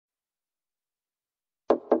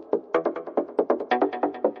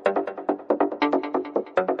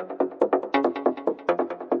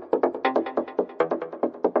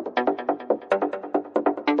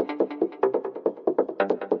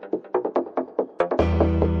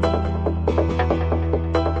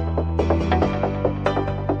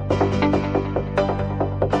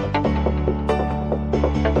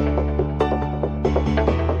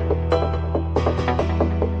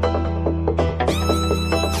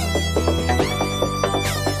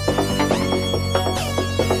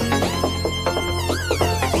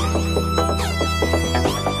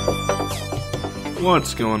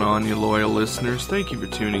What's going on, you loyal listeners? Thank you for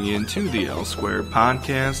tuning in to the L Square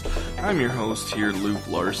Podcast. I'm your host here, Luke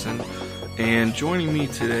Larson, and joining me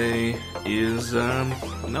today is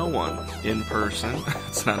no one in person.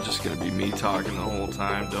 It's not just going to be me talking the whole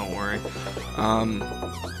time, don't worry.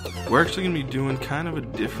 We're actually going to be doing kind of a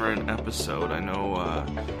different episode. I know,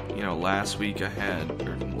 last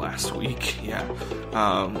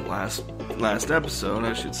episode,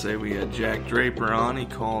 I should say, we had Jack Draper on. He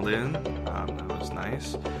called in. That was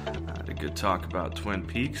nice. Had a good talk about Twin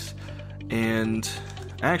Peaks. And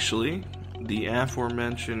actually, the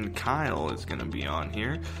aforementioned Kyle is going to be on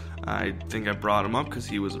here. I think I brought him up because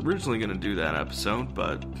he was originally going to do that episode,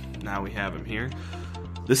 but now we have him here.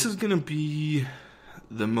 This is going to be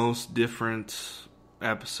the most different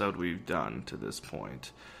episode we've done to this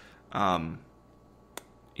point.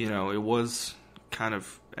 It was kind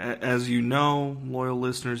of, as you know, loyal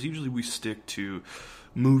listeners, usually we stick to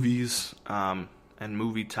movies and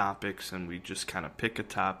movie topics, and we just kind of pick a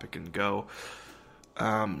topic and go.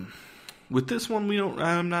 With this one,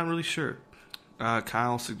 I'm not really sure.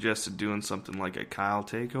 Kyle suggested doing something like a Kyle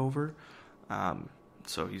takeover,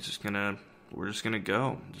 so we're just gonna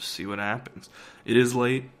go, just see what happens. It is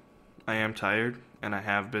late, I am tired, and I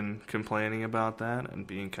have been complaining about that and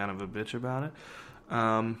being kind of a bitch about it,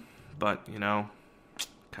 but,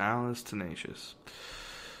 Kyle is tenacious.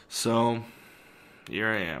 So, here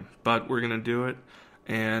I am. But we're going to do it.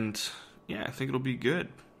 And, yeah, I think it'll be good.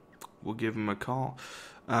 We'll give him a call.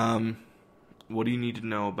 What do you need to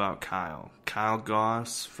know about Kyle? Kyle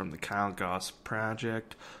Goss from the Kyle Goss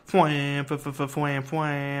Project. Fwam, fwam,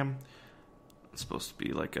 fwam. It's supposed to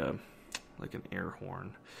be like an air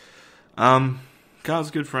horn. Kyle's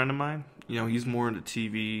a good friend of mine. He's more into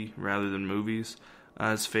TV rather than movies.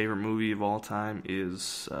 His favorite movie of all time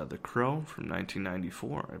is The Crow from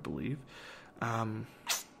 1994, I believe.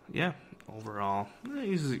 Overall,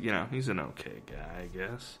 he's an okay guy, I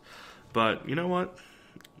guess. But you know what?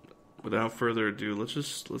 Without further ado,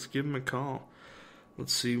 let's give him a call.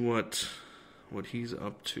 Let's see what he's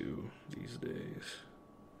up to these days.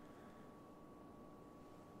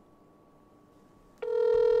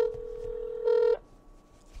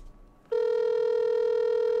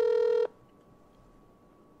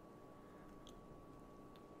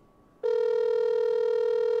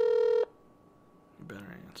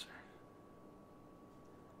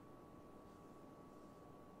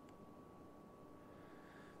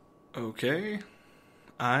 Okay,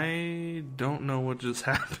 I don't know what just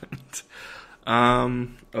happened.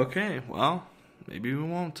 Okay, well, maybe we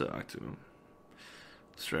won't talk to him.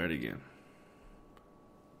 Let's try it again.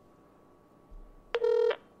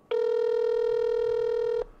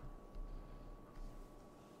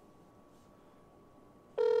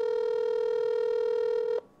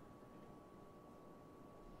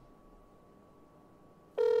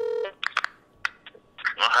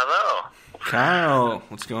 Hello. Kyle,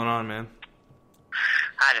 what's going on, man?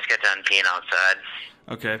 I just got done peeing outside.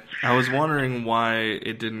 Okay, I was wondering why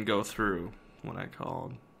it didn't go through when I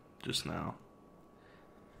called just now.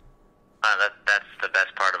 That's the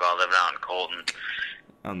best part about living out in Colton.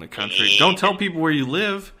 On the country. Don't tell people where you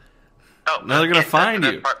live. Oh, now they're going to find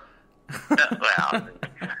you. Town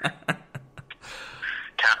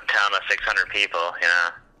of 600 people,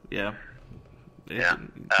 Yeah. Yeah.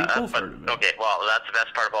 People have heard of it. Okay, well, that's the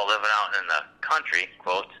best part about living out in the country,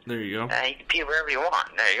 quote. There you go. You can pee wherever you want.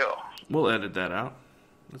 There you go. We'll edit that out.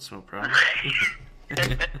 That's no problem.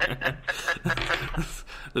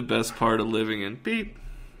 The best part of living in beep.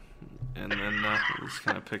 And then we'll just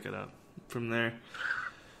kind of pick it up from there.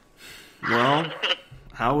 Well,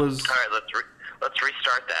 how was... All right, let's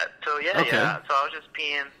restart that. So, Okay. Yeah. So I was just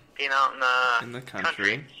peeing out in the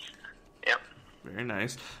country. Yep. Very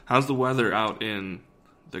nice. How's the weather out in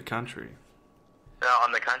the country?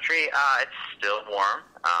 On the country, it's still warm.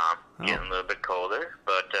 Getting a little bit colder,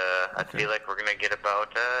 but I feel like we're going to get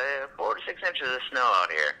about 4 to 6 inches of snow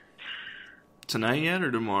out here. Tonight yet or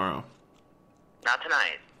tomorrow? Not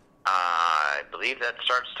tonight. I believe that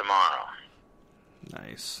starts tomorrow.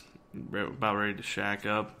 Nice. About ready to shack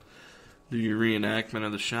up. Do your reenactment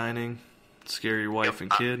of The Shining. Scare your wife and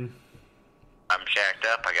kid. I'm shacked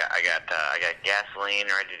up. I got gasoline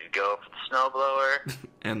ready to go for the snowblower.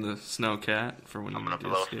 And the snow cat for when I'm you gonna do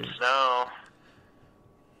blow escape. some snow.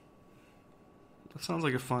 That sounds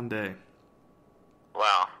like a fun day.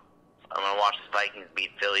 Well, I'm gonna watch the Vikings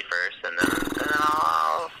beat Philly first, and then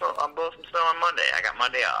I'll blow some snow on Monday. I got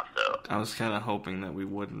Monday off, so. I was kind of hoping that we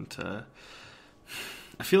wouldn't. I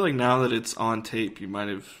feel like now that it's on tape, you might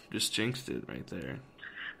have just jinxed it right there.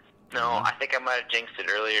 No, I think I might have jinxed it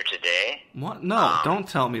earlier today. What? No, don't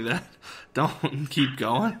tell me that. Don't keep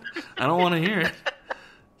going. I don't want to hear it.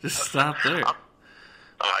 Just stop there.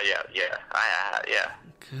 Yeah. Yeah.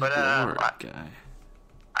 Good but Lord, guy.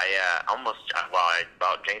 I I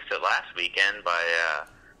about jinxed it last weekend by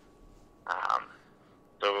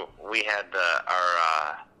so we had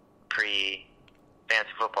our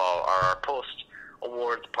pre-fantasy football, our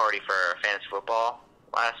post-awards party for fantasy football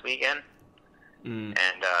last weekend. And,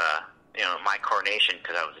 my coronation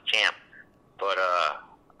because I was a champ. But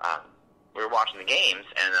we were watching the games,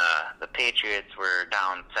 and the Patriots were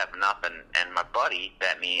down 7-0, and my buddy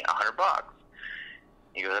bet me $100.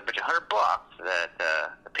 He goes, I bet you $100 that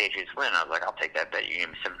the Patriots win. I was like, I'll take that bet.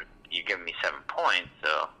 You're giving me 7 points,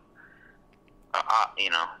 so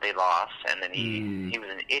they lost. And then he was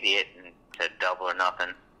an idiot and said double or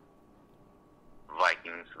nothing.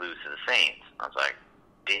 Vikings lose to the Saints. I was like,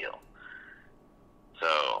 deal.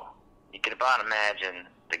 So you can about imagine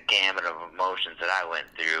the gamut of emotions that I went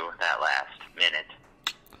through that last minute.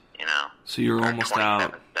 So you're almost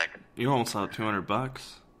out. Seconds. You're almost out $200.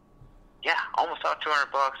 Yeah, almost out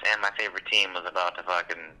 $200, and my favorite team was about to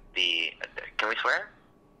fucking be. Can we swear?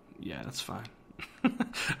 Yeah, that's fine.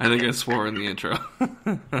 I think I swore in the intro. Okay.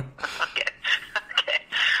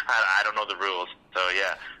 I don't know the rules, so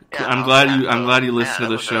yeah. I'm glad you listened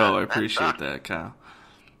to the show. I appreciate that, Kyle.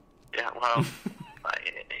 Yeah, well,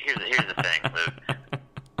 here's the thing, Luke.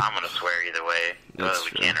 I'm gonna swear either way, whether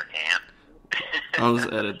we can or can't. I'll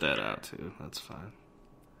just edit that out too. That's fine.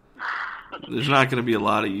 There's not going to be a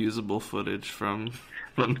lot of usable footage from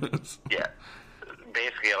this. Yeah.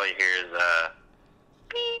 Basically, all you hear is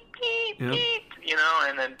beep, beep, beep,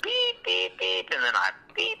 and then beep, beep, beep, and then I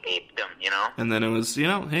beep, beep them, And then it was,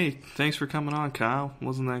 hey, thanks for coming on, Kyle.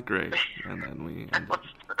 Wasn't that great? And then we ended.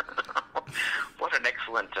 What an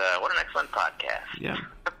excellent podcast. Yeah.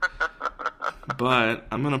 But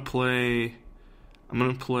I'm gonna play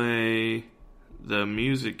the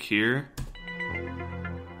music here.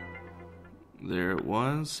 There it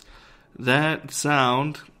was. That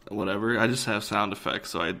sound, whatever, I just have sound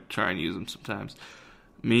effects, so I try and use them sometimes,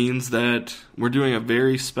 means that we're doing a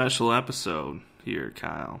very special episode here,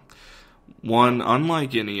 Kyle. One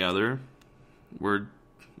unlike any other. We're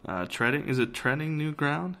treading new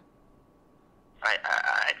ground?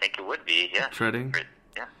 I think it would be, yeah. Treading?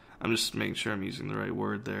 Yeah. I'm just making sure I'm using the right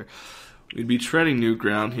word there. We'd be treading new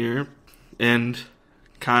ground here, and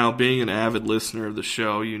Kyle, being an avid listener of the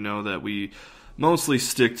show, you know that we mostly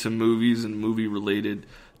stick to movies and movie-related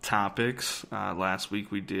topics. Last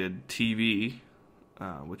week we did TV,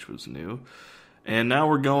 which was new. And now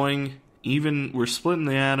we're splitting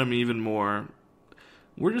the atom even more.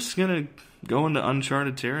 We're just going to go into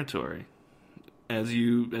uncharted territory. As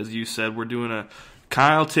you said, we're doing a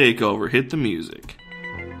Kyle takeover. Hit the music.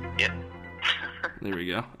 Yep. There we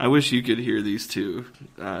go. I wish you could hear these two.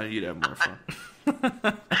 You'd have more fun.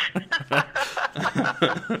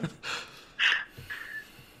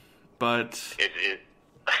 But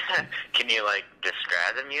can you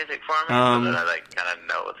describe the music for me so that I kind of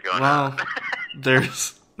know what's going on?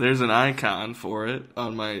 there's an icon for it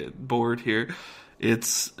on my board here. It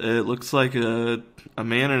looks like a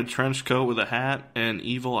man in a trench coat with a hat and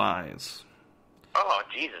evil eyes. Oh,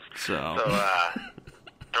 Jesus. So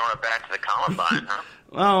throwing it back to the Columbine, huh?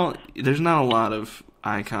 Well, there's not a lot of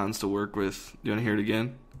icons to work with. Do you want to hear it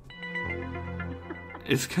again?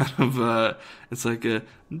 It's kind of it's like a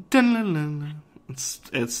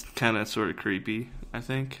it's kind of sort of creepy, I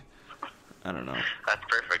think. I don't know. That's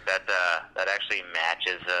perfect. That actually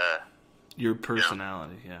matches your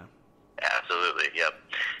personality, yeah. Absolutely, yep.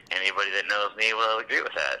 Anybody that knows me will agree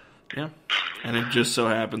with that. Yeah. And it just so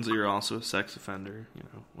happens that you're also a sex offender,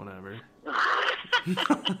 whatever.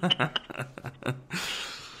 That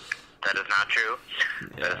is not true.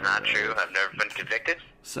 Yeah, that is not true. I've never been convicted.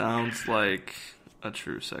 Sounds like a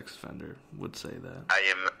true sex offender would say that.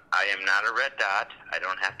 I am not a red dot. I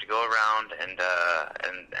don't have to go around and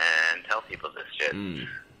tell people this shit.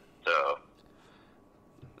 So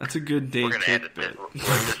that's a good Dane we're gonna Kick edit bit.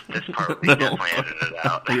 This part we definitely edit it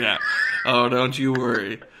out. Yeah. Oh, don't you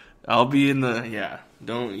worry. I'll be in the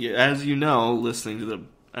Don't as you know, listening to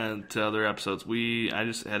other episodes, I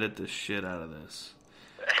just edit the shit out of this.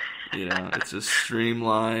 It's just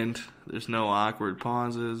streamlined. There's no awkward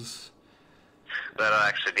pauses. That'll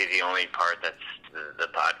actually be the only part that's the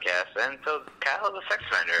podcast. And so Kyle is a sex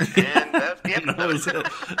offender, and that's the episode. That was it.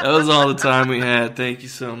 That was all the time we had. Thank you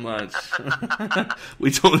so much.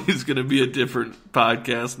 We told you it's going to be a different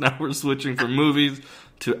podcast. Now we're switching from movies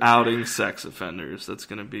to outing sex offenders. That's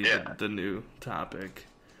going to be the new topic.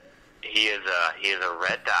 He is a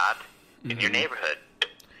red dot in your neighborhood.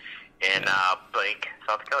 in Blake,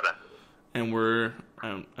 South Dakota. And we're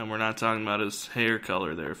not talking about his hair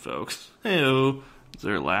color there, folks. Hey-o. Is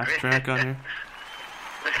there a laugh track on here?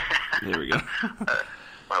 There we go.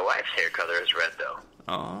 My wife's hair color is red, though.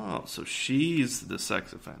 Oh, so she's the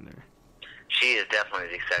sex offender. She is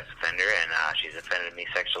definitely the sex offender, and she's offended me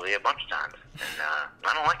sexually a bunch of times. And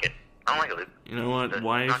I don't like it. I don't like it, Luke. You know what, it's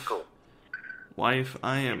wife? Not cool. Wife,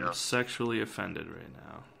 I am sexually offended right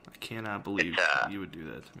now. I cannot believe you would do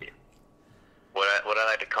that to me. What I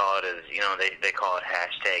like to call it is, they call it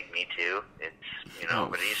 #MeToo. It's,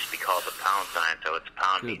 but it used to be called the pound sign, so it's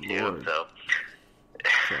pound Good MeToo. Lord. So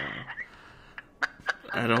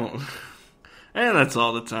I don't. And that's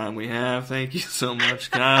all the time we have. Thank you so much,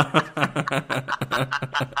 Kyle.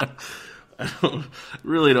 I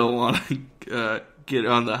really don't want to get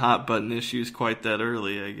on the hot button issues quite that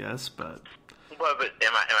early, I guess. But am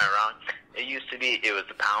I wrong? It used to be it was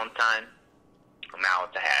the pound sign. Now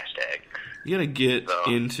it's a hashtag. You gotta get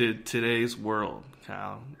into today's world,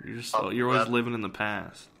 Kyle. You're always living in the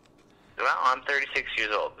past. Well, I'm 36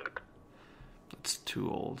 years old, Luke. That's too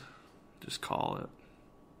old. Just call it.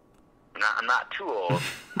 I'm not too old.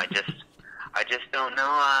 I just don't know.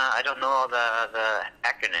 I don't know all the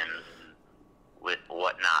acronyms with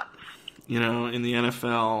whatnots. In the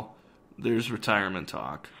NFL, there's retirement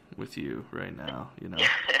talk with you right now.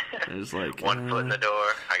 There's like one foot in the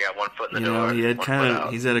door. I got one foot in the door.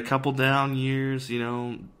 He's had a couple down years.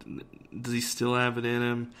 Does he still have it in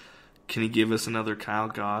him? Can he give us another Kyle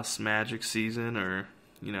Goss magic season, or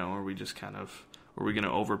are we just are we going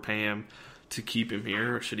to overpay him to keep him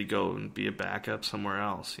here, or should he go and be a backup somewhere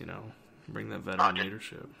else? Bring that veteran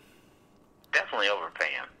leadership. Definitely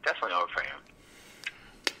overpay him.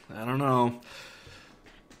 I don't know.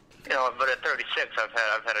 But at 36, I've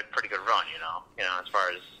had a pretty good run. As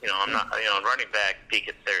far as I'm not. Running back peak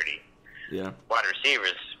at 30. Yeah. Wide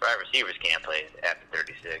receivers can't play after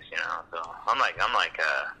 36. So I'm like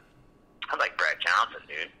Brad Johnson,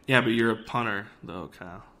 dude. Yeah, but you're a punter, though,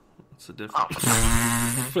 Kyle. What's the difference? And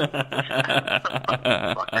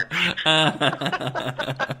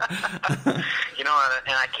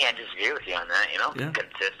I can't disagree with you on that. Yeah.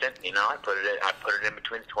 Consistent. I put it in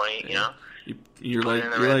between 20. Yeah. You're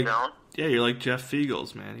like Jeff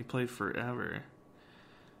Fiegels, man. He played forever.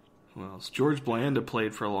 Well, George Blanda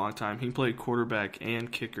played for a long time. He played quarterback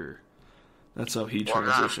and kicker. That's how he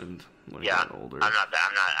transitioned when he got older. I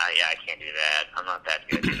can't do that. I'm not that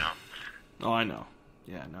good, Oh, I know.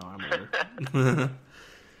 Yeah, no, I'm aware.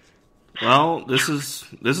 Well, this is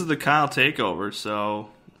the Kyle takeover, so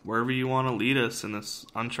wherever you want to lead us in this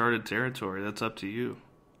uncharted territory, that's up to you.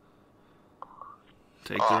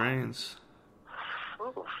 Take the reins.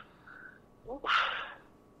 Oof.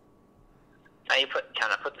 Now you put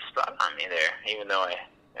the spot on me there, even though all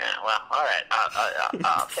right,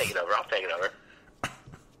 I'll take it over. I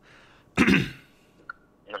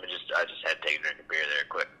just had to take a drink of beer there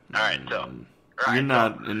quick. All right, so. You're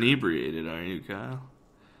not inebriated, are you, Kyle?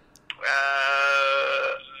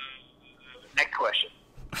 Next question.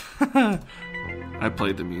 I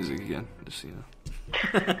played the music again, just so you know.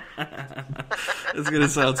 It's going to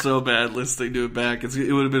sound so bad listening to it back.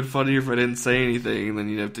 It would have been funnier if I didn't say anything, and then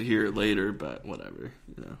you'd have to hear it later, but whatever,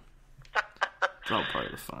 It's all part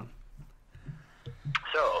of the fun.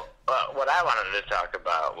 So, what I wanted to talk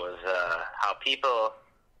about was how people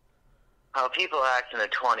act in their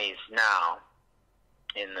 20s now,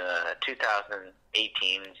 in the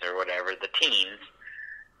 2018s or whatever, the teens,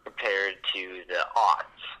 compared to the aughts,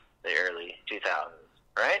 the early 2000s,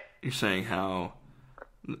 right? You're saying how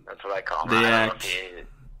that's what I call them. They act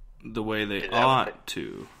the way they ought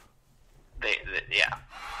to. Yeah.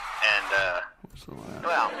 And,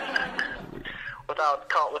 without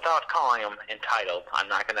calling them entitled, I'm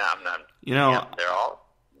not. They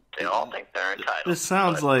all think they're entitled. This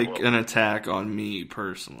sounds like an attack on me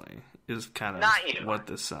personally. Is kind of what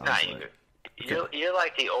this sounds like. You're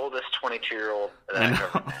like the oldest 22-year-old that I've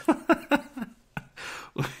ever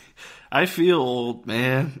met. I feel old,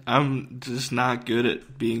 man. I'm just not good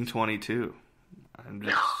at being 22. I'm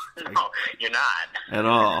just, no, you're not at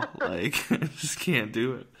all. I just can't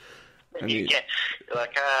do it. You're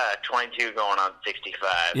like 22 going on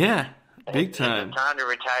 65. Yeah, big time. Is it time to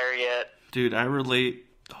retire yet? Dude, I relate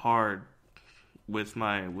hard with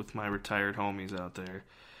my retired homies out there.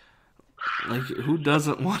 Who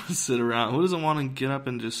doesn't want to sit around? Who doesn't want to get up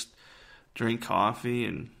and just drink coffee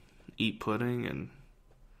and eat pudding and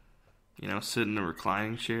sit in a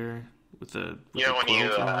reclining chair with a when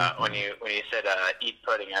you said eat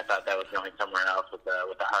pudding, I thought that was going somewhere else with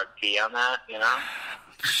a hard P on that.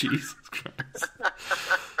 Jesus Christ.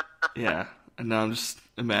 Yeah, and now I'm just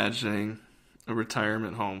imagining a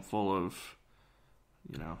retirement home full of,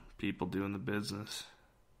 people doing the business.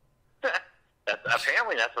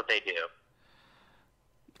 Apparently, that's what they do.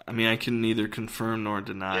 I mean, I can neither confirm nor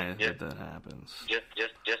deny that happens.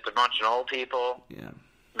 Just a bunch of old people. Yeah.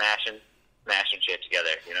 Mashing shit together.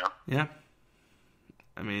 Yeah.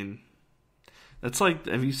 I mean, that's like.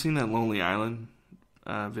 Have you seen that Lonely Island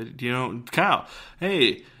video? Do you know, Kyle?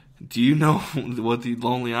 Hey, do you know what the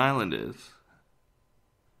Lonely Island is?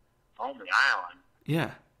 Lonely Island.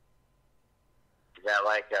 Yeah. Is that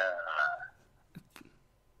like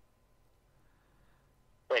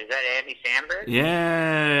Wait, is that Andy Samberg?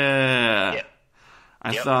 Yeah. Yep.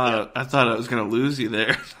 I thought I was gonna lose you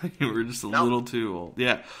there. You were just a little too old.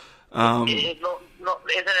 Yeah. Isn't it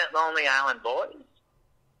Lonely Island Boys?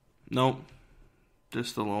 Nope.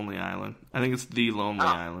 Just the Lonely Island. I think it's the Lonely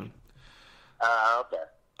Island.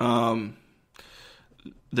 Okay.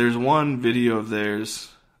 There's one video of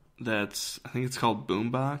theirs that's, I think it's called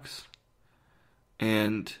Boombox,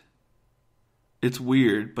 and it's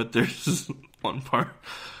weird, but there's this one part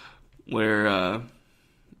where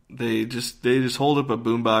they just hold up a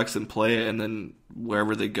boombox and play it, and then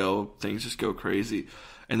wherever they go, things just go crazy.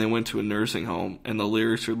 And they went to a nursing home, and the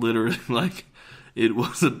lyrics are literally like, "It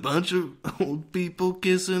was a bunch of old people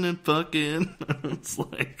kissing and fucking." It's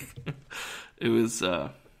like, it was,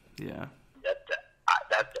 yeah.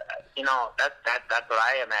 That's what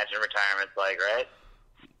I imagine retirement's like, right?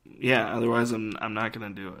 Yeah. Otherwise, I'm not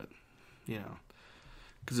gonna do it.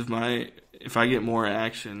 Because if I get more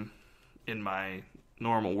action in my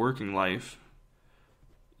normal working life,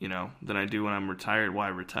 than I do when I'm retired, why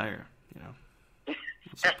retire?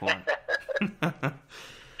 What's the point?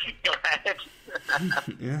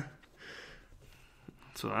 Yeah.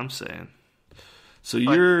 That's what I'm saying. So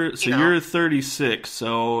you're 36.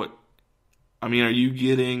 So, I mean, are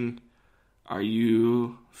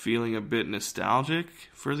you feeling a bit nostalgic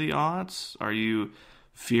for the aughts? Are you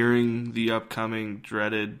fearing the upcoming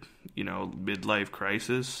dreaded, midlife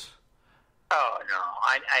crisis? Oh no,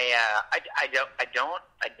 I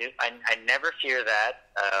never fear that.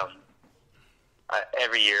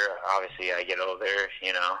 Every year, obviously, I get older.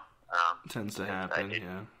 Tends to happen.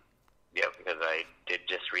 Yeah, because I did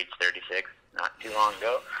just reach 36 not too long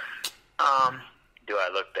ago. Do I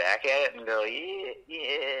look back at it and go, yeah,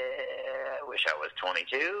 I wish I was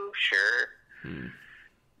 22? Sure.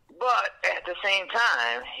 But at the same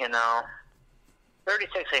time,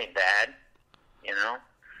 36 ain't bad,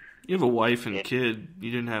 You have a wife and kid.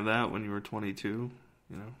 You didn't have that when you were 22,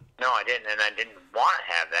 No, I didn't, and I didn't want to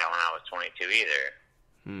have that when I was 22 either.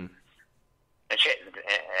 And shit,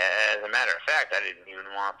 as a matter of fact, I didn't even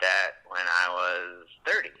want that when I was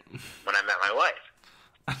 30, when I met my wife.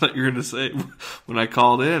 I thought you were going to say, when I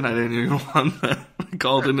called in, I didn't even want that. I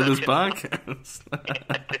called into this podcast.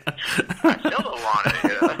 I still don't want it.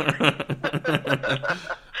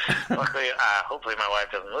 Luckily, hopefully my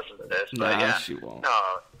wife doesn't listen to this. But nah, she won't.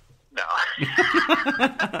 No.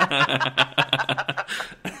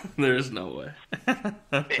 There's no way. Yeah.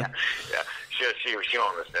 She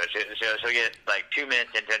won't listen. She'll get like 2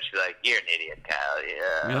 minutes into it. She'll be like, "You're an idiot, Kyle.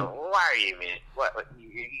 Yeah. Yep. Why are you mean? What?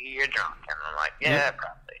 You're drunk." And I'm like, "Yeah,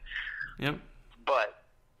 probably." Yep. But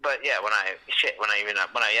yeah, when I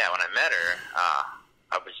met her,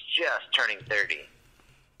 I was just turning 30.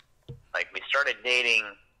 Like, we started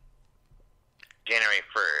dating January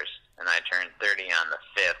 1st, and I turned 30 on the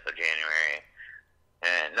 5th of January.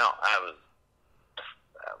 And no, I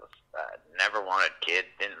never wanted kids,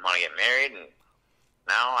 didn't want to get married, and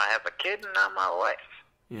now I have a kid and I'm my wife.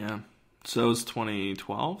 Yeah. So it's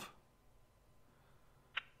 2012?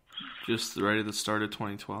 Just right at the start of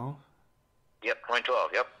 2012? Yep,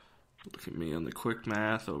 2012, yep. Look at me on the quick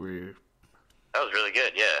math over here. That was really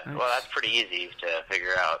good, yeah. Nice. Well, that's pretty easy to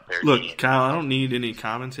figure out. 13. Look, Kyle, I don't need any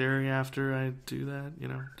commentary after I do that,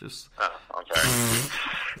 just... Oh, I'm sorry.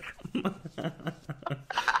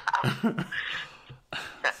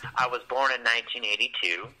 I was born in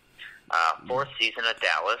 1982. Fourth season of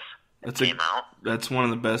Dallas came out. That's one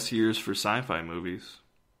of the best years for sci-fi movies.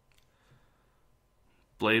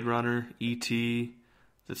 Blade Runner, E.T.,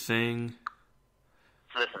 The Thing...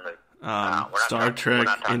 Listen, Star Trek,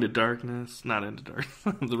 Into Darkness, not Into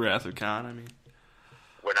Darkness, The Wrath of Khan. I mean,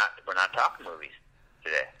 we're not talking movies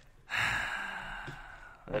today.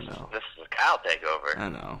 I know. This is a Kyle takeover. I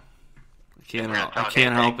know. I can't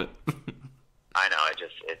help it. I know. It's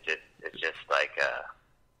just like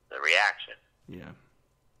the reaction. Yeah.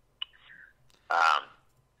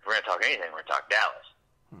 If we're gonna talk anything, we're gonna talk Dallas.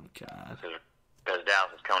 Oh God. Because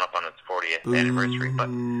Dallas is coming up on its 40th anniversary, but.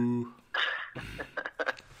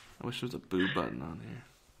 I wish there was a boo button on here.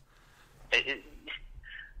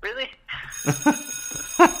 Really?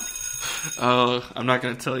 Oh, I'm not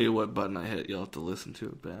going to tell you what button I hit. You'll have to listen to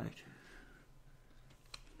it back.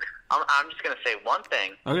 I'm just going to say one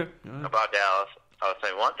thing about Dallas. I'll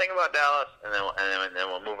say one thing about Dallas, and then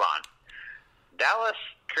we'll move on. Dallas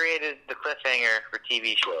created the cliffhanger for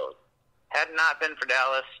TV shows. Had it not been for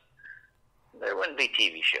Dallas, there wouldn't be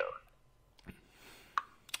TV shows.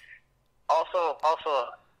 Also,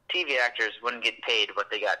 TV actors wouldn't get paid what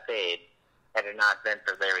they got paid had it not been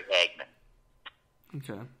for Larry Hagman.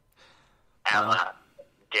 Okay.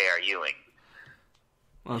 J.R. Ewing.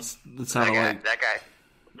 Well, that sounded like...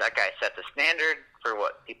 That guy set the standard for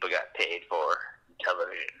what people got paid for in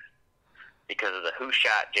television because of the Who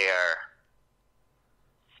Shot J.R.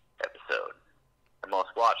 episode. One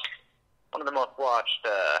of the most watched,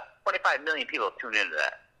 25 million people tuned into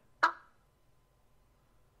that. I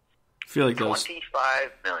feel like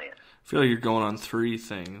 25 million. I feel like you're going on 3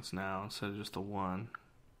 things now instead of just the one.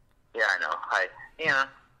 Yeah, I know.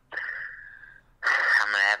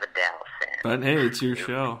 I'm gonna have a Dallas fan. But hey, it's your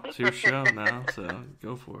show. It's your show now, so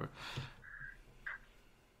go for it.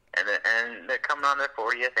 And they're coming on their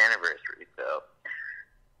 40th anniversary, so.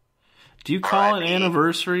 Do you call it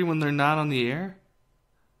anniversary when they're not on the air?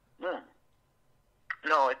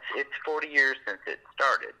 No, it's 40 years since it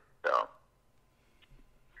started, so.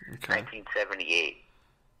 Okay. 1978.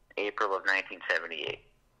 April of 1978.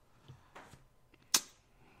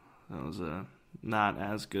 That was not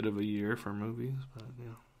as good of a year for movies, but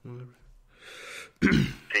whatever.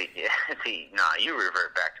 You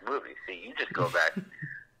revert back to movies. See, you just go back.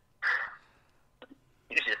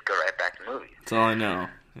 You just go right back to movies. That's all I know,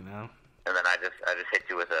 And then I just hit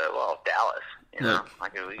you with Dallas. Look, I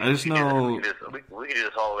just know we could do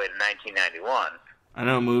this all the way to 1991. I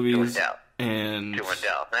know movies and when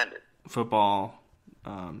Dallas ended. Football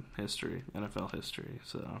history, NFL history.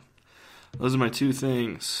 So those are my 2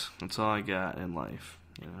 things. That's all I got in life.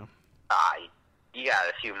 You got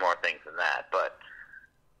a few more things than that, but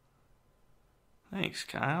thanks,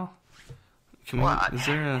 Kyle. Is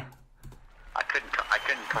there a? I couldn't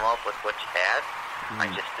come up with what you had. I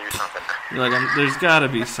just threw something. You're like, there's got to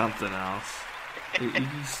be something else.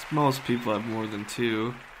 Most people have more than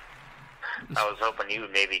 2. I was hoping you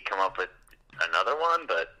would maybe come up with another one,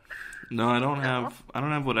 but no, I don't have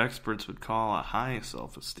what experts would call a high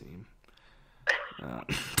self-esteem.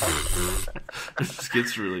 It just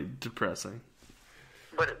gets really depressing.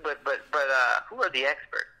 But who are the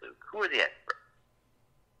experts, Luke? Who are the experts?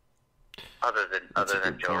 Other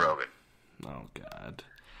than Joe Rogan. Oh God!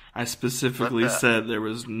 I specifically said there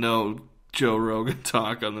was no Joe Rogan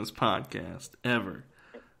talk on this podcast ever.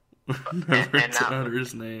 Never to utter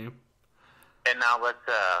his name. And now let's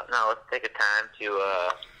take a time to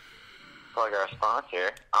plug our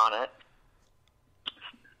sponsor on it.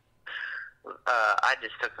 I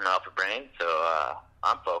just took some Alpha Brain, so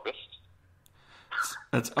I'm focused.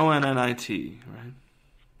 That's ONNIT, right?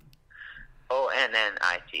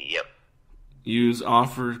 ONNIT, yep. Use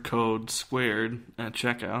offer code squared at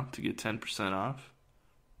checkout to get 10% off.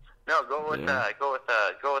 No, go with the code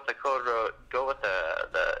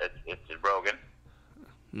it's Rogan.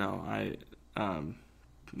 No,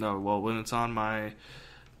 no. Well, when it's on my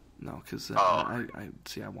because I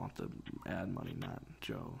want the ad money, not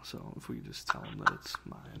Joe. So if we just tell him that it's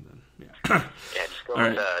mine, then yeah. Yeah, just go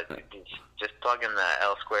with just plug in the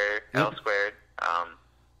L squared. Yep. L squared.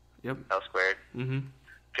 Yep. L squared.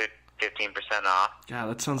 15% off. God,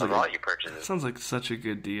 that sounds like all your purchases. That sounds like such a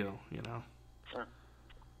good deal,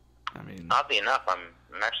 I mean, oddly enough, I'm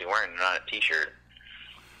actually wearing it on a T-shirt.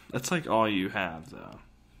 That's like all you have, though.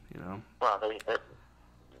 Well, they're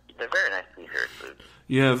very nice T-shirts.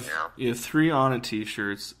 You have 3 on it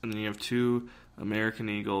T-shirts, and then you have 2 American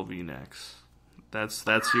Eagle V-necks.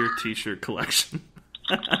 That's your T-shirt collection.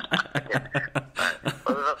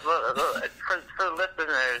 For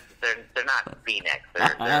listeners, they're not V-necks.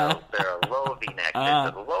 They're a low V-neck.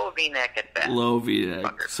 It's a low V-neck at best. Low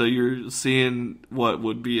V-neck. So you're seeing what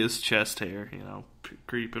would be his chest hair,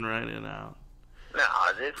 creeping right in and out. No,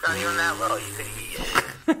 it's not even that low.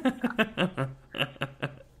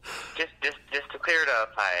 Just to clear it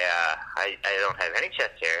up, I don't have any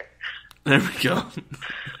chest hair. There we go.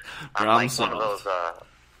 I'm like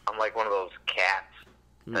one of those cats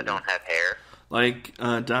that don't have hair. Like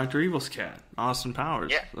Dr. Evil's cat, Austin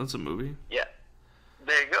Powers. Yeah. That's a movie. Yeah.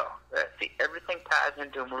 There you go. See, everything ties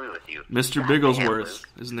into a movie with you. Mr. Bigglesworth.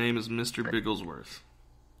 His name is Mr. Bigglesworth.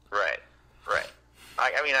 Right.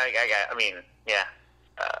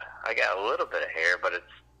 I got a little bit of hair, but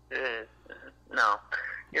it's no.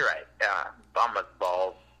 You're right. I'm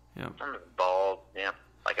bald. Yeah. I'm bald. Yeah,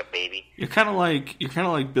 like a baby. You're kind of like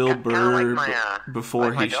Bill Burr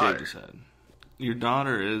before he shaved his head. Your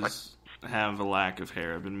daughter have a lack of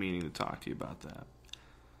hair. I've been meaning to talk to you about that.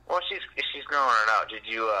 Well, she's growing it out. Did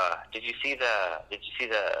you see the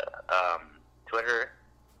Twitter?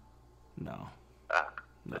 No.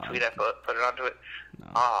 The tweet I put it onto it. No.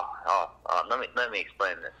 Oh. Let me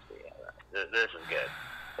explain this to you. This is good.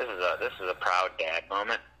 This is a proud dad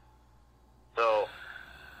moment. So,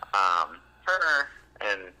 her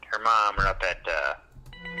and her mom are up at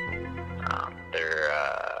their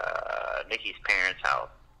Nikki's parents' house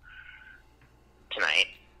tonight.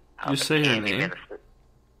 You say her name?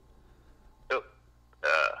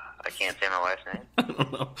 I can't say my wife's name. I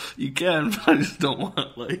don't know. You can, but I just don't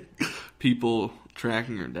want people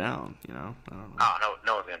tracking her down. You know, I don't know. Oh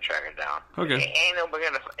no one's gonna track her down. Okay. Ain't no one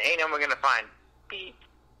gonna find beep.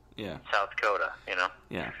 Yeah. South Dakota, you know.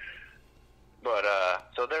 Yeah. But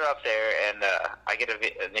so they're up there, and I get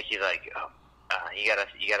Nikki's like, you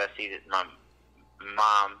gotta see this.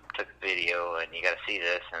 Mom took a video, and you gotta see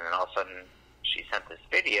this. And then all of a sudden, she sent this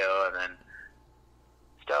video, and then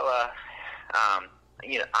Stella,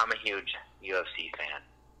 I'm a huge UFC fan,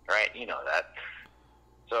 right? You know that.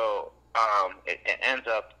 So it ends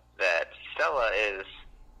up that Stella is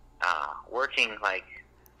working and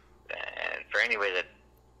for anybody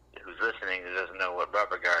who's listening that doesn't know what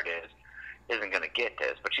rubber guard is, isn't going to get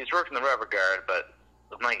this, but she's working the rubber guard, but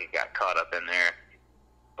Micah got caught up in there.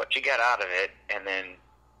 But she got out of it, and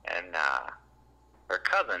her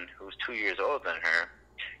cousin, who's 2 years older than her,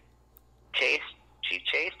 she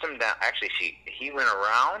chased him down. Actually, he went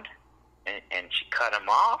around, and she cut him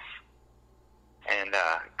off, and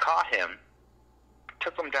caught him,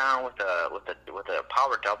 took him down with a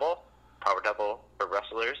power double for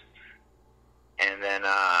wrestlers, and then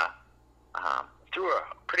threw a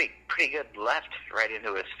pretty good left right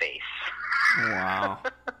into his face. Wow.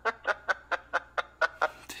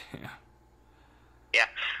 Damn. Yeah,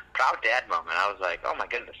 proud dad moment. I was like, oh my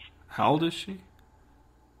goodness. How old is she?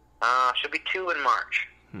 She'll be 2 in March.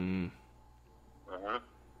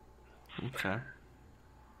 Okay.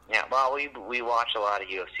 Yeah, well, we watch a lot of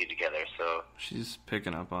UFC together, so she's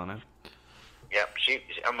picking up on it. Yep,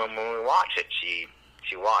 when we watch it, she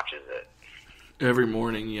watches it. Every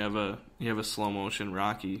morning you have a slow motion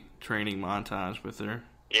Rocky training montage with her.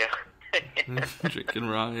 Yeah. Drinking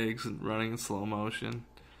raw eggs and running in slow motion.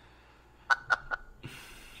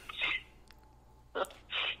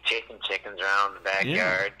 Chasing chickens around the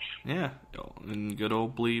backyard. Yeah. In good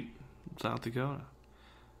old bleep South Dakota.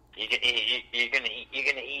 You're gonna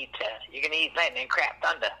eat lightning crap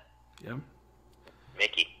thunder. Yep.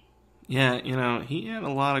 Mickey. Yeah, he had a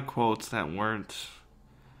lot of quotes that weren't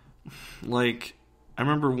like. I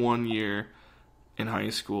remember one year in high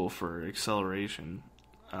school for acceleration,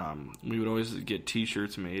 we would always get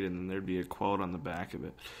T-shirts made, and then there'd be a quote on the back of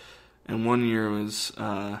it. And one year it was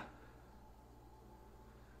a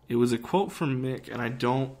quote from Mick, and I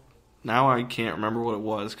can't remember what it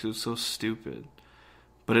was because it was so stupid.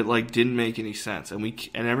 But it didn't make any sense, and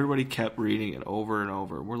everybody kept reading it over and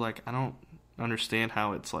over. We're like, I don't understand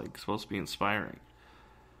how it's supposed to be inspiring.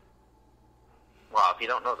 Well, if you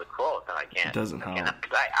don't know the quote, then I can't. It doesn't help.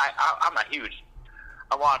 Because I'm a huge.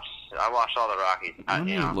 I watched all the Rockies. Let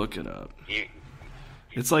me look it up.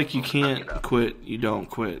 It's like you can't quit, you don't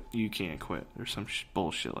quit, you can't quit, or some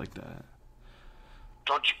bullshit like that.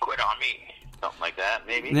 Don't you quit on me? Something like that,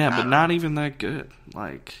 maybe. Yeah, but not even that good.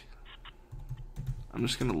 I'm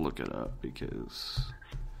just gonna look it up because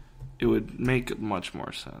it would make much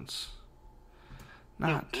more sense.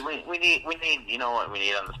 Not. We need. You know what we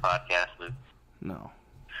need on this podcast, Luke? No.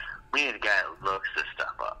 We need a guy who looks this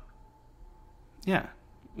stuff up. Yeah.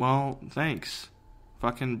 Well, thanks.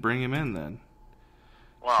 Fucking bring him in then.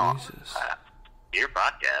 Well, Jesus. Your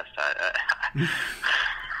podcast.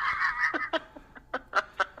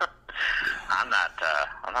 I'm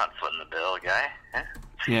not footing the bill, guy. Huh?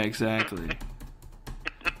 Yeah, exactly.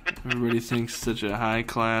 Everybody thinks it's such a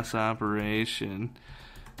high-class operation.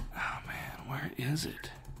 Oh, man, where is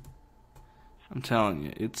it? I'm telling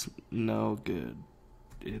you, it's no good.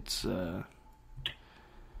 It's, oh,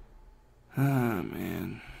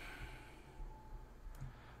 man.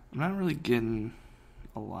 I'm not really getting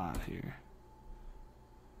a lot here.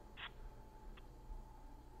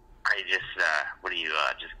 Are you just, what are you,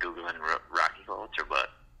 just Googling Rocky quotes or what?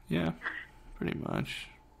 Yeah, pretty much.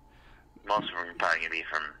 Most of them are probably going to be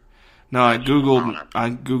from... No, I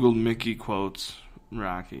googled Mickey quotes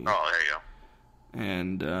Rocky. Oh, there you go.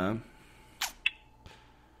 And,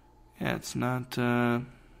 yeah, it's not, I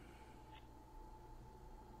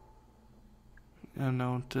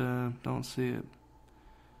don't see it.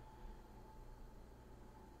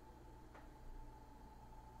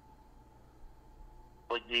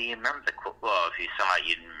 Well, do you remember the quote? Well, if you saw it,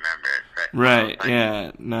 you'd remember it, right? Right,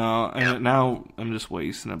 yeah. No, now I'm just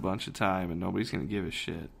wasting a bunch of time, and nobody's gonna give a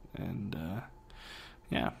shit. And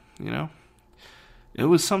yeah, you know, it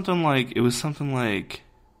was something like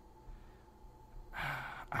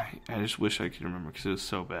I just wish I could remember because it was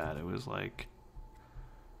so bad. It was like,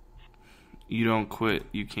 you don't quit,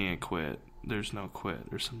 you can't quit. There's no quit.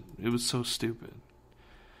 It was so stupid.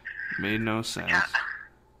 It made no sense.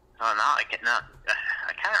 I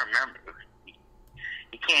kind of remember.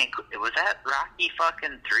 You can't quit. Was that Rocky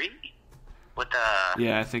fucking 3?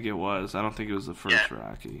 Yeah, I think it was. I don't think it was the first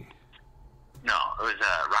Rocky. No, it was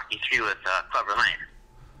Rocky 3 with Clubber Lang.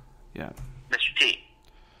 Yeah. Mr. T.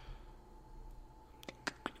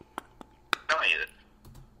 No,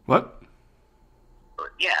 what?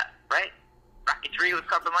 Yeah, right? Rocky 3 with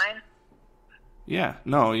Clubber Lang? Yeah.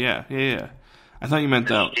 No, yeah. I thought you meant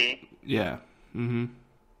that. T? Yeah. Mm-hmm.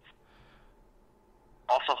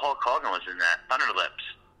 Also, Hulk Hogan was in that.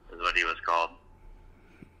 Thunderlips is what he was called.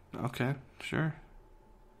 Okay, sure.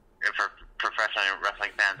 And for professional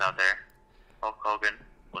wrestling fans out there, Hulk Hogan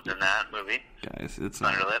was in that movie. Guys, it's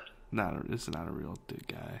Thunderlips. It's not a real big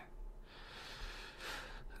guy.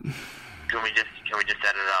 Can we just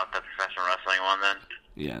edit out the professional wrestling one then?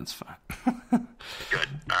 Yeah, it's fine. Good.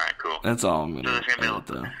 All right, cool. That's all I'm gonna edit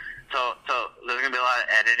though. So there's gonna be a lot of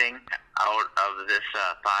editing out of this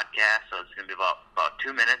podcast. So it's gonna be about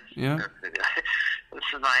 2 minutes. Yeah. This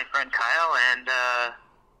is my friend Kyle, and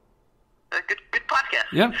a good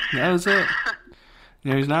podcast. Yep, that was it.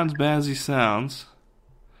 He's not as bad as he sounds,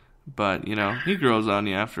 but he grows on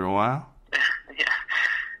you after a while. Yeah.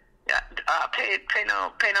 Pay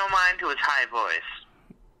no mind to his high voice.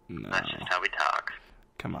 No. That's just how we talk.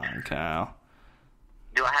 Come on, Kyle.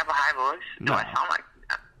 Do I have a high voice? No. Do I sound like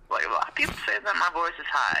a lot of people say that my voice is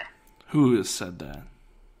high? Who has said that?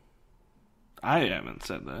 I haven't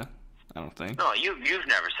said that. I don't think. No, you've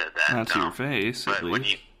never said that. Not to your face, but at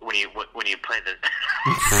least. when you play the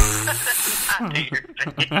not to your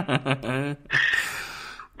face.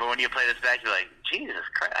 But when you play this back, you're like, Jesus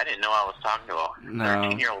Christ! I didn't know I was talking to a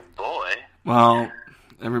 13-year-old boy. Well,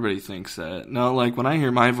 everybody thinks that. No, like when I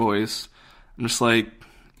hear my voice, I'm just like,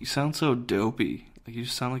 you sound so dopey. Like you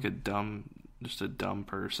just sound like a dumb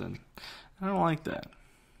person. I don't like that.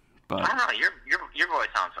 But I don't know. Your voice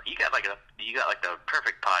sounds. You got like the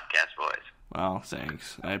perfect podcast voice. Well,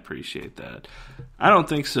 thanks. I appreciate that. I don't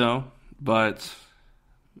think so, but.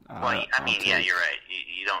 Well, I mean, yeah, you're right.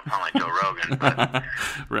 You don't sound like Joe Rogan, but.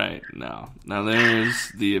 Right. No. Now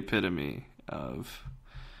there's the epitome of.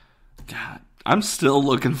 God, I'm still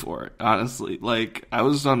looking for it. Honestly, like I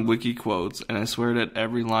was on Wiki Quotes, and I swear at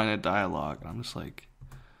every line of dialogue, and I'm just like,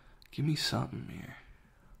 give me something here.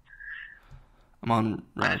 I'm on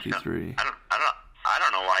Rocky 3. I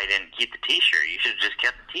don't know why you didn't keep the T-shirt. You should have just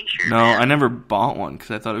kept the T-shirt. No, man. I never bought one because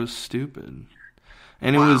I thought it was stupid.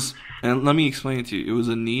 And it was, and let me explain it to you. It was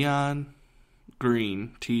a neon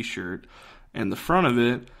green T-shirt, and the front of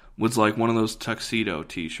it was like one of those tuxedo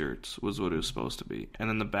T-shirts. Was what it was supposed to be, and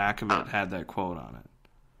then the back of it had that quote on it.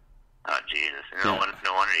 Oh Jesus! No wonder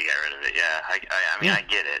you got rid of it. Yeah, I mean, I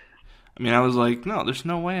get it. I mean, I was like, no, there's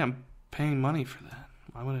no way I'm paying money for that.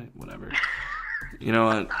 Why would I? Whatever. You know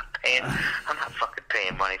what? I'm not fucking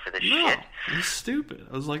paying money for this shit. No, it's stupid.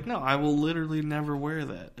 I was like, no, I will literally never wear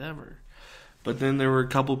that, ever. But then there were a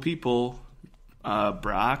couple people,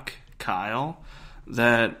 Brock, Kyle,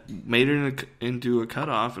 that made it into a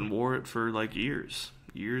cutoff and wore it for like years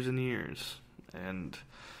and years. And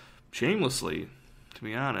shamelessly, to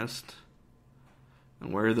be honest,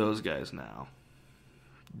 and where are those guys now?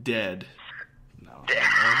 Dead. No.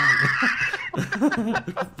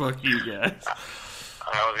 Fuck you guys.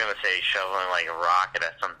 I was gonna say shoveling like a rocket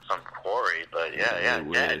at some quarry, but yeah,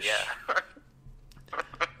 dead, yeah.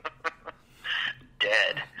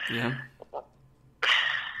 Dead. Yeah.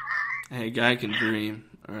 Hey, guy can dream,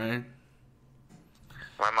 all right.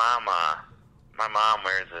 My mom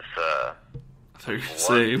wears this. I thought you were gonna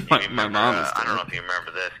say my mom is dead. I don't know if you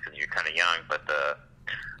remember this because you're kind of young, but the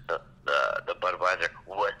Budweiser.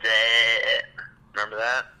 What's it? Remember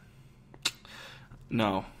that?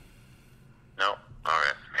 No. No. All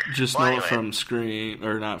right. Just know it from Scream,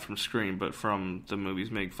 or not from Scream, but from the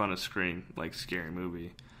movies make fun of Scream, like Scary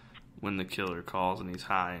Movie, when the killer calls and he's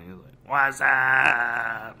high and he's like, "What's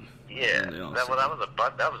up?" Yeah, that was a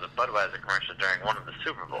Budweiser commercial during one of the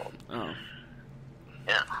Super Bowls. Oh.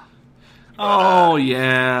 Yeah. Oh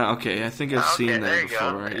yeah. Okay, I think I've seen that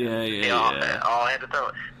Go. before. Yeah. All I had to throw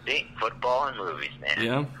it. See, football and movies, man.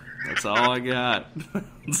 Yeah. That's all I got.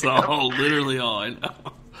 That's literally all I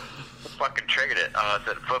know. Fucking triggered it. Oh, it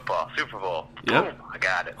said football, Super Bowl. Yep. Boom, I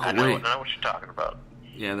got it. Oh, I know wait. what you're talking about.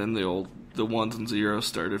 Yeah, then the ones and zeros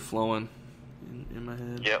started flowing in my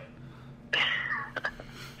head. Yep.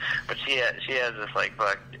 But she has this like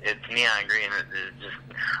it's neon green. It's just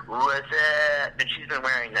what's that? And she's been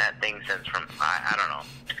wearing that thing since from I don't know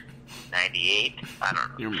 98. I don't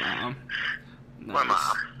know. Your mom. Nice. My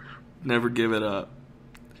mom. Never give it up.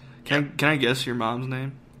 Can I guess your mom's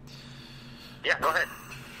name? Yeah, go ahead.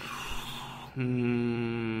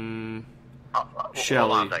 Shelly.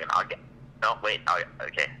 Hold on a second. I'll get. No, wait.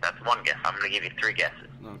 Okay, that's one guess. I'm going to give you 3 guesses.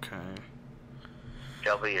 Okay.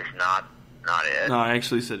 Shelby is not it. No, I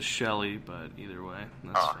actually said Shelly, but either way,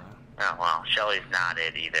 that's fine. Oh, well, Shelly's not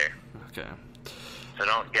it either. Okay. So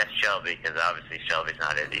don't guess Shelby, because obviously Shelby's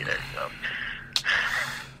not it either. So.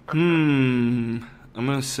 I'm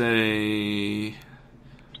gonna say.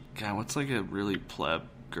 God, what's like a really pleb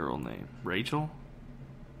girl name? Rachel?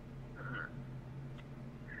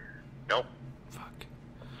 Nope. Fuck.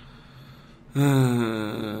 A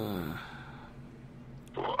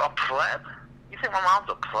pleb? You think my mom's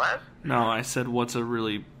a pleb? No, I said what's a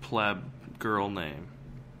really pleb girl name?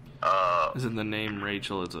 Isn't the name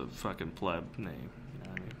Rachel is a fucking pleb name? You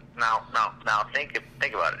know what I mean? Now think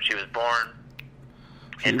about it. She was born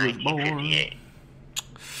in 1958.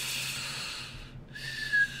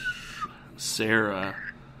 Sarah.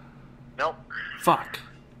 Nope. Fuck.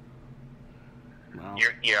 Well,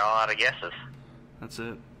 you're all out of guesses. That's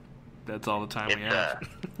it. That's all the time we have.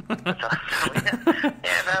 And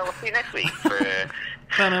we'll see you next week for...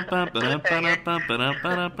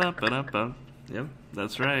 Yep,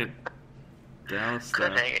 that's right. Dallas.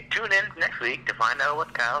 Tune in next week to find out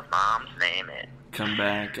what Kyle's mom's name is. Come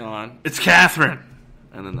back on. It's Catherine!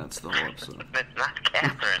 And then that's the whole episode. It's not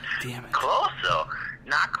Catherine. Damn it. Close, though.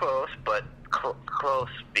 Not close, but close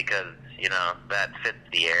because, that fits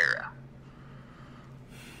the era.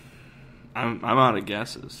 I'm out of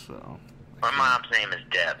guesses, so... My mom's name is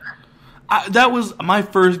Deb. That was... My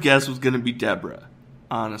first guess was going to be Deborah,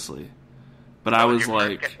 honestly. But I was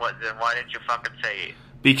like... Then why didn't you fucking say it?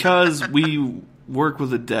 Because we work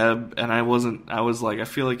with a Deb, and I was like, I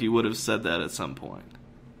feel like you would have said that at some point.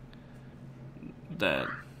 That,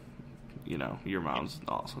 your mom's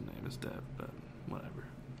also name is Deb, but whatever.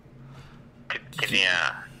 Can you,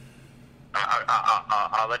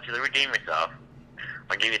 I'll let you redeem yourself.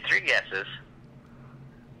 I'll give you 3 guesses.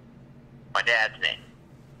 My dad's name.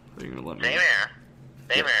 Are you gonna let me?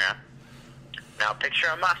 Same era. Now picture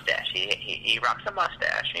a mustache. He rocks a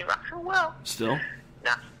mustache. He rocks it well. Still?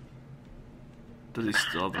 No. Does he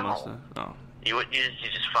still have the mustache? Oh. You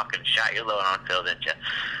just fucking shot your load on Phil, didn't you?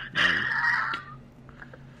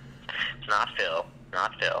 It's not Phil.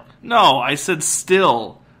 Not Phil. No, I said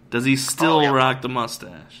still. Does he still rock the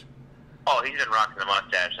mustache? Oh, he's been rocking the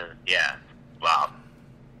mustache since, well,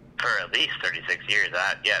 for at least 36 years.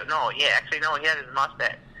 He had his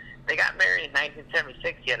mustache. They got married in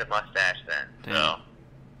 1976. He had a mustache then. Damn. So.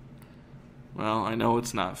 Well, I know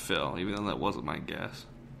it's not Phil, even though that wasn't my guess.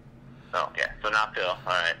 Oh, okay. So not Phil. All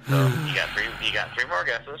right. So you got 3 more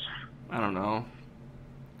guesses. I don't know.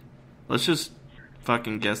 Let's just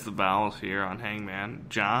fucking guess the vowels here on Hangman.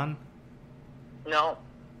 John? No.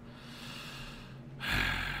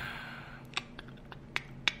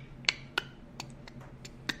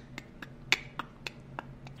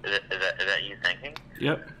 Is that you thinking?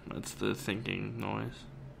 Yep, that's the thinking noise.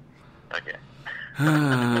 Okay. Well.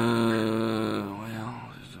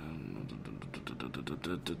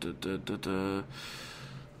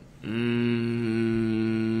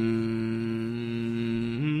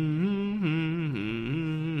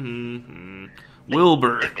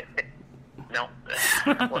 Wilbur. No.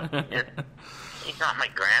 He's not my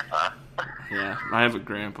grandpa. Yeah, I have a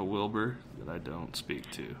grandpa Wilbur that I don't speak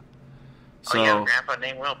to. So, you have a grandpa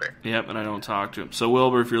named Wilbur? Yep, and I don't talk to him. So,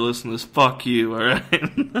 Wilbur, if you're listening to this, fuck you, alright?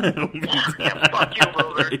 Yeah, fuck you,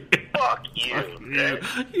 Wilbur. Fuck you. Fuck you.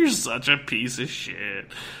 You're such a piece of shit.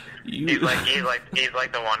 He's like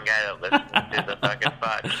the one guy that listens to the fucking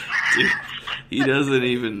spot. Dude, he doesn't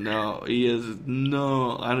even know. He has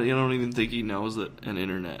no... I don't even think he knows that an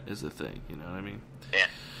internet is a thing. You know what I mean? Yeah.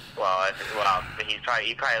 Well, he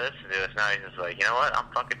probably listens to us now. He's just like, you know what? I'm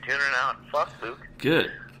fucking tuning out. Fuck Luke.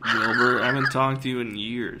 Good. Wilbur, I haven't talked to you in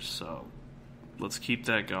years, so let's keep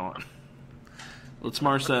that going. Let's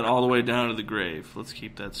march that all the way down to the grave. Let's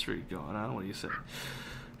keep that streak going. Huh? What do you say?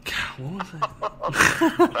 God, what was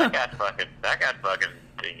that? that got fucking.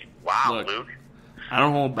 Wow, Look, Luke. I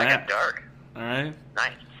don't hold back. That got dark. All right.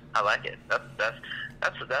 Nice. I like it. That's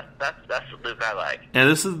the Luke I like. Yeah,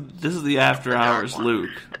 this is the after hours Luke.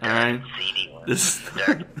 All right. Seedy one. This the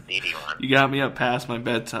dark, seedy one. You got me up past my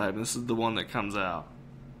bedtime. This is the one that comes out.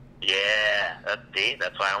 Yeah,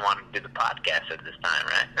 that's why I wanted to do the podcast at this time,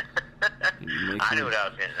 right? I knew what I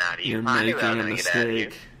was getting out of you. You're I knew making I was a going to get out of you.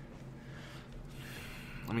 mistake.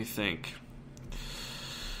 Let me think.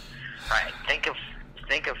 All right, think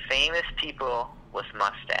of famous people with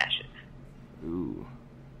mustaches. Ooh.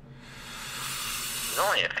 There's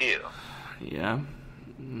only a few. Yeah.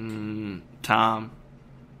 Tom.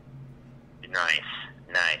 Nice.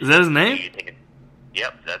 Is that his name?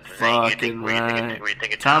 Yep, that's his Fucking name. right. Were you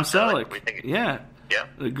thinking Tom Selleck. Yeah.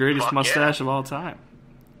 The greatest Fuck mustache yeah. of all time.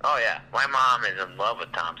 Oh, yeah. My mom is in love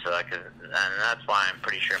with Tom Selleck, and that's why I'm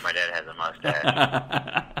pretty sure my dad has a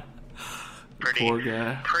mustache. Poor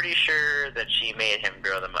guy. Pretty sure that she made him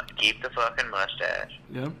grow keep the fucking mustache.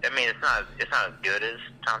 Yep. I mean, it's not as good as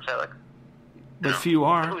Tom Selleck. But few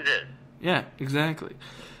are. Who's it? Yeah, exactly.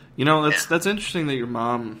 You know, that's interesting that your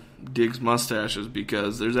mom digs mustaches,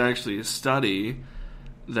 because there's actually a study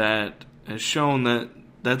that has shown that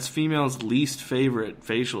that's females' least favorite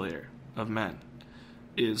facial hair of men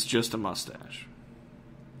is just a mustache.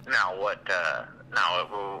 Now what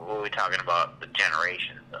are we talking about? The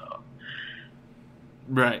generations, though.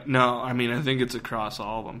 Right. No, I mean, I think it's across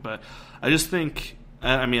all of them, but I just think,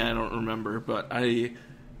 I mean, I don't remember, but I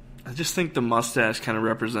just think the mustache kind of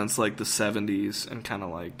represents like the 70s and kind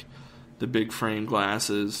of like the big frame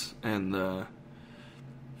glasses and the,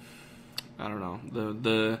 I don't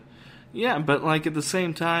know, yeah, but like at the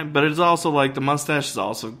same time, but it's also like the mustache has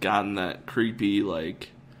also gotten that creepy like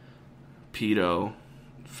pedo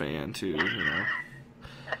fan too, you know.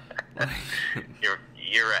 Like,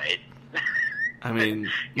 you're right. I mean,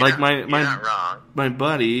 you're like not, you're not wrong. My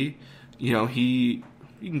buddy, you know, he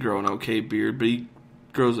can grow an okay beard, but he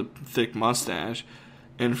grows a thick mustache,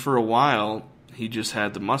 and for a while he just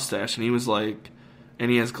had the mustache, and he was like, and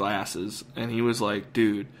he has glasses, and he was like,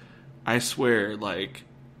 dude, I swear, like,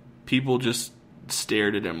 people just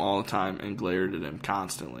stared at him all the time and glared at him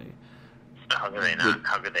constantly. How could they not?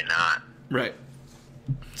 How could they not? Right.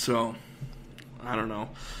 So, I don't know.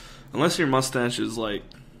 Unless your mustache is like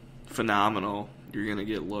phenomenal, you're gonna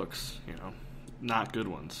get looks, you know, not good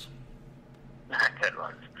ones. Not good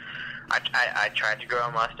ones. I tried to grow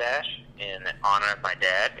a mustache in honor of my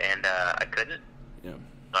dad, and I couldn't. Yeah.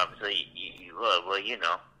 Obviously, you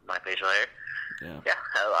know my facial hair. Yeah. Yeah.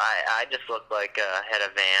 I just look like I had a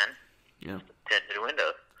van. Yeah. Tinted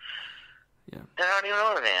windows. Yeah. I don't even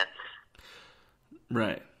own a van.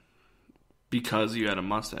 Right. Because you had a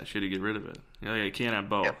mustache, you had to get rid of it. You know, you can't have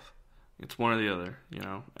both. Yep. It's one or the other, you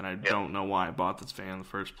know. And I don't know why I bought this van in the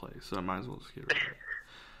first place, so I might as well just get rid of it.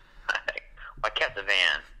 I kept the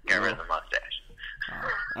van, got rid of the mustache.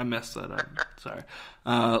 I messed that up. Sorry.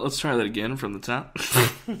 Let's try that again from the top.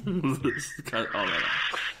 Let's cut all that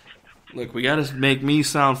out. Look, we gotta make me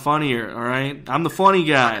sound funnier, alright? I'm the funny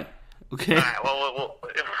guy. Okay? Alright, well,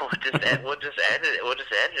 we'll just edit it. We'll just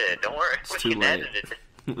edit it. Don't worry. It's too late. Edit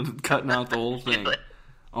it. Cutting out the whole thing.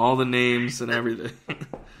 All the names and everything.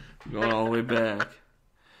 Going all the way back.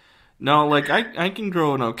 No, like I can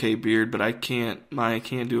grow an okay beard, but I can't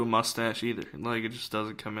do a mustache either. Like it just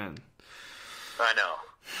doesn't come in. I know.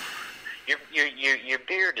 Your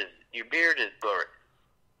beard is glorious.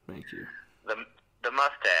 Thank you. The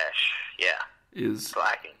mustache, yeah, is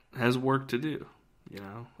lacking. Has work to do, you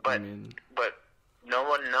know. But no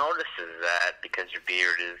one notices that because your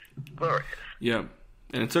beard is glorious. Yeah,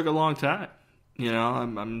 and it took a long time. You know,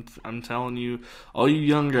 I'm telling you, all you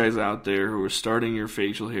young guys out there who are starting your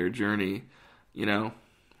facial hair journey, you know,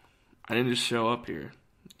 I didn't just show up here.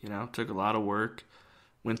 You know, it took a lot of work.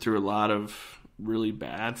 Went through a lot of really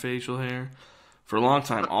bad facial hair. For a long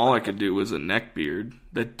time, all I could do was a neck beard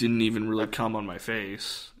that didn't even really come on my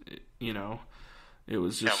face. You know, it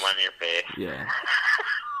was just come on your face. Yeah.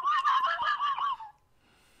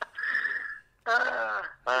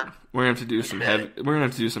 We're gonna have to do some heavy. We're gonna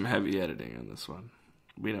have to do some heavy editing on this one.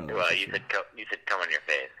 We know. Well, you said come on your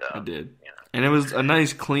face. So, I did, you know. And it was a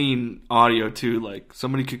nice, clean audio too. Like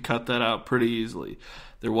somebody could cut that out pretty easily.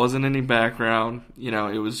 There wasn't any background. You know,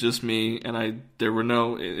 it was just me, and there were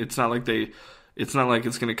no. It's not like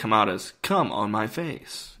it's gonna come out as "come on my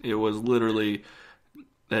face." It was literally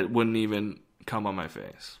that wouldn't even come on my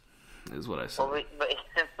face. Is what I said. Well,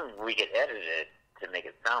 we could edit it to make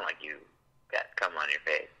it sound like you got come on your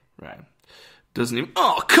face. Right. Doesn't even,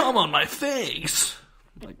 oh, come on my face!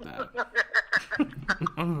 Like that.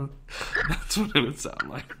 That's what it would sound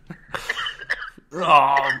like.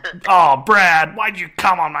 Oh, Brad, why'd you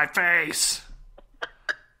come on my face?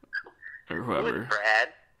 Or whoever.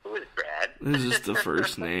 Who is Brad? This is just the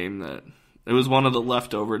first name that... It was one of the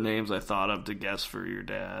leftover names I thought of to guess for your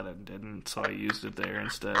dad and didn't, so I used it there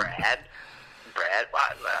instead. Brad? Brad.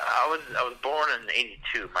 I was born in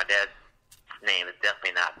 '82. My dad's name is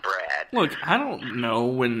definitely not Brad. Look, I don't know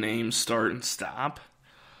when names start and stop.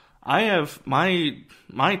 I have my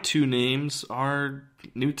two names are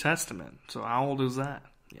New Testament. So how old is that?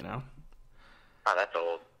 You know? Oh, that's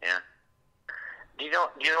old. Yeah. Do you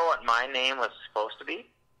know what my name was supposed to be?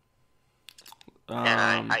 And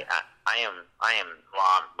I am.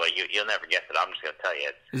 Well, you'll never guess it. I'm just gonna tell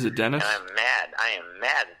you. Is it Dennis? And I'm mad. I am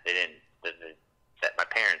mad that they didn't. That my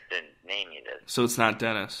parents didn't name me this. So it's not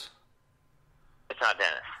Dennis. It's not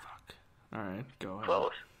Dennis. Fuck. All right, go ahead.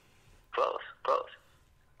 Close.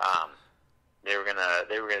 They were gonna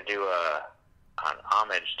do an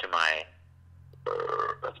homage to my.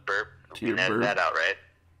 Let's burp. To your edit burp? that out, right?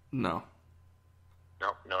 No.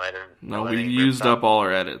 Nope, no edit. No, we editing used burp up all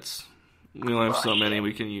our edits. We only have so many shit.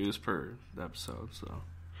 we can use per episode, so.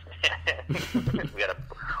 We got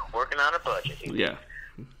working on a budget here. Yeah.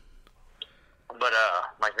 But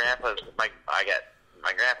my grandpa's I got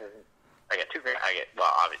two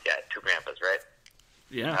grandpas, right?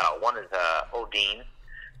 Yeah. One is O'Dean,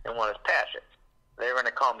 and one is Patrick. They were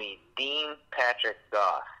gonna call me Dean Patrick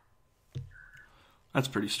Goss. That's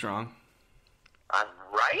pretty strong.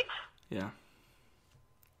 Right? Yeah.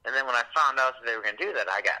 And then when I found out that they were gonna do that,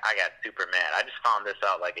 I got super mad. I just found this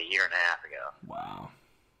out like a year and a half ago. Wow.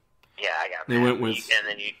 Yeah, I got They mad. went with... And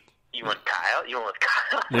then you went Kyle? You went with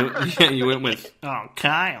Kyle? Yeah, you went with,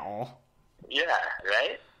 Kyle. Yeah,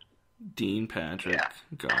 right? Dean Patrick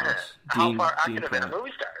Goss. How far? I Dean could have been a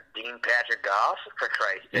movie star. Dean Patrick Goss, for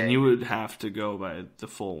Christ's sake. And you would have to go by the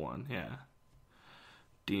full one, yeah.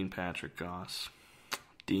 Dean Patrick Goss.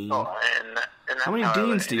 Dean. Oh, and that's how many I would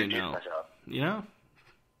Deans do you introduce know? myself. Yeah.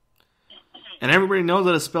 And everybody knows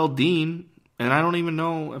how to spell Dean, and I don't even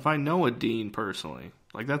know if I know a Dean personally.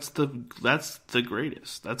 Like, that's the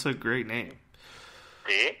greatest. That's a great name.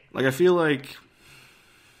 See? Like, I feel like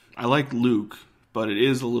I like Luke, but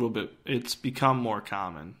it's become more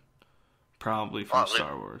common. Probably from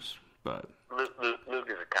Star Wars, but... Luke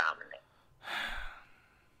is a common name.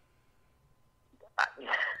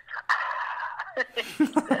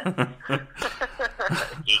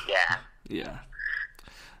 Yeah. Yeah.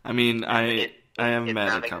 I mean, I haven't met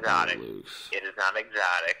a couple exotic. of Lukes. It is not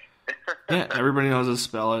exotic. Yeah, everybody knows how to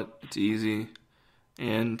spell it. It's easy.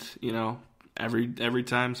 And, every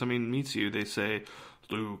time somebody meets you, they say,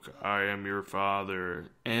 Luke, I am your father.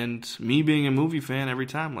 And me being a movie fan, every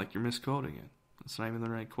time, like, you're misquoting it. It's not even the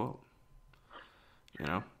right quote.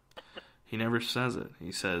 He never says it.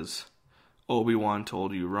 He says, Obi-Wan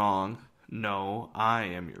told you wrong. No, I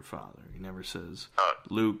am your father. He never says,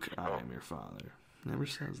 Luke, I am your father. Never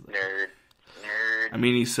says that. Nerd. I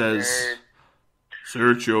mean, he says,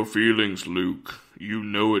 search your feelings, Luke. You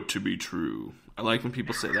know it to be true. I like when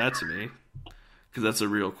people say that to me, because that's a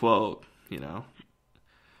real quote, And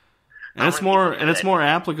it's more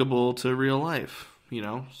applicable to real life,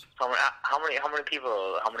 How many people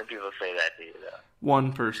say that to you, though?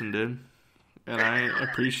 One person did, and I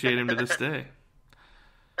appreciate him to this day.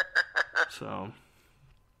 So,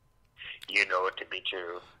 you know it to be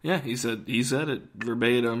true. Yeah, he said it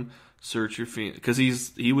verbatim. Search your feelings, because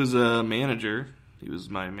he was a manager. He was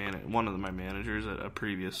one of my managers at a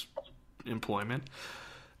previous employment,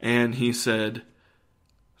 and he said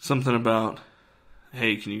something about,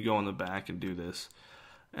 "Hey, can you go in the back and do this?"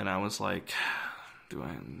 And I was like, "Do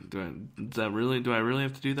I really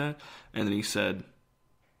have to do that?" And then he said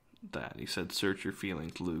that. He said, "Search your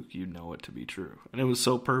feelings, Luke. You know it to be true." And it was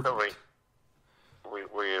so perfect. So were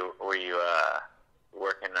you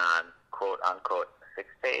working on quote unquote 6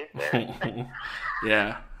 days there?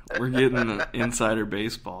 Yeah, we're getting insider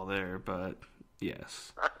baseball there, but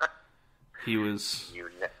yes, he was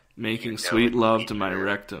making sweet love to my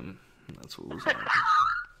rectum. That's what was on.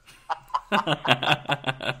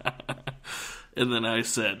 And then I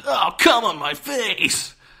said, "Oh, come on my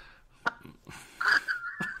face."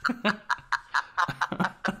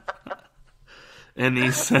 And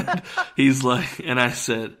he said,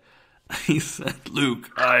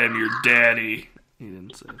 "Luke, I am your daddy." He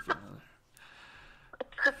didn't say father.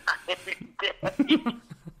 I am your daddy.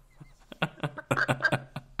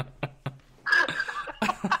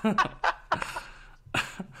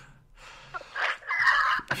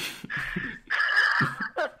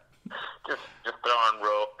 just throwing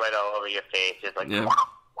rope right all over your face, just like yeah.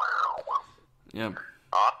 Yeah.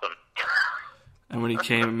 Awesome. And when he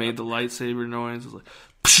came and made the lightsaber noise, it was like,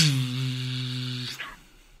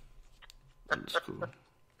 that was cool.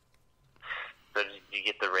 So did you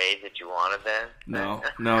get the raise that you wanted then? No,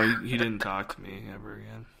 he didn't talk to me ever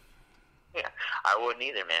again. Yeah, I wouldn't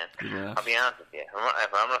either, man. Yeah. I'll be honest with you.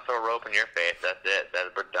 If I'm gonna throw a rope in your face, that's it.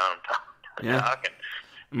 We're done. Yeah. Talking.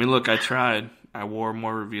 I mean, look, I tried. I wore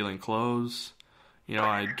more revealing clothes. You know,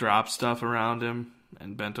 I dropped stuff around him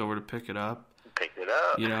and bent over to pick it up. Picked it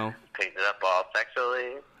up. You know. Picked it up all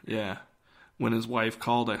sexually. Yeah. When his wife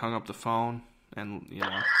called, I hung up the phone, and, you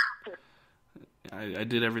know, I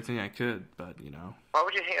did everything I could, but, you know. Why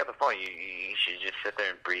would you hang up the phone? You should just sit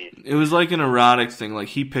there and breathe. It was like an erotic thing. Like,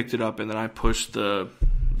 he picked it up, and then I pushed the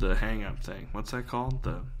hang-up thing. What's that called?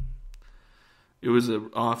 It was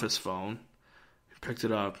an office phone. He picked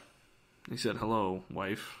it up. He said, "Hello,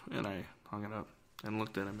 wife," and I hung it up and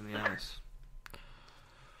looked at him in the eyes.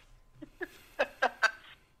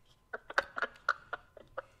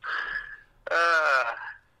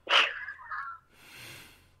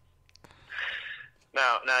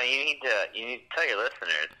 Now you need to tell your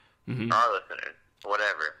listeners, our listeners,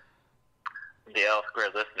 whatever, the L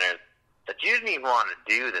Squared listeners, that you didn't even want to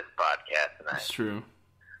do this podcast tonight. That's true.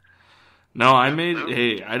 No, I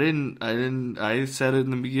said it in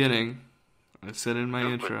the beginning. I said it in my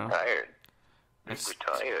intro. Tired. We're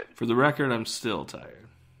tired. For the record, I'm still tired.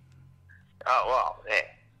 Oh, well, hey.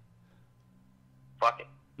 Fuck it.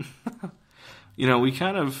 You know, we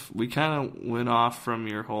kind of went off from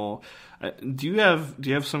your whole. Do you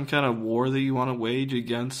have some kind of war that you want to wage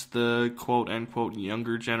against the quote unquote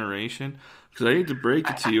younger generation? Because I hate to break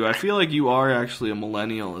it to you, I feel like you are actually a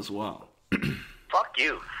millennial as well. Fuck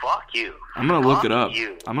you. Fuck you. I'm gonna look it up.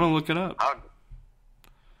 I'm gonna look it up.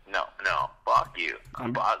 No. Fuck you.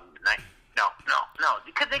 No.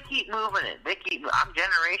 Because they keep moving it. I'm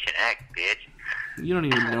Generation X, bitch. You don't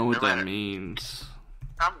even know what that means.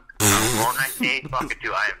 I'm born 1980 fucking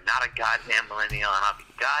too. I am not a goddamn millennial, and I'll be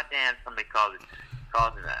goddamn somebody calls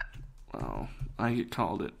me that. Well, I get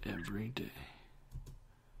called it every day.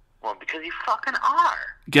 Well, because you fucking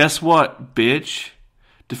are. Guess what, bitch?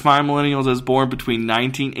 Define millennials as born between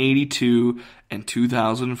 1982 and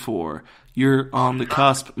 2004. You're on the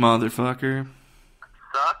cusp, motherfucker.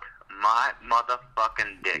 Suck my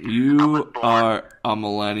motherfucking dick. You are a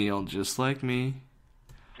millennial just like me.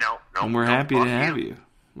 No. And we're happy to have you.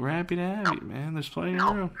 We're happy to have you, man. There's plenty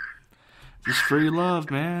of room. Just free love,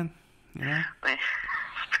 man. You know?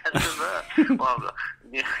 Well,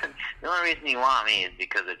 the only reason you want me is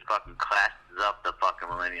because it fucking classes up the fucking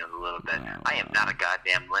millennials a little bit. I am not a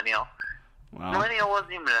goddamn millennial. Wow. Millennial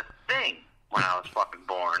wasn't even a thing when I was fucking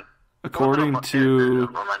born. According to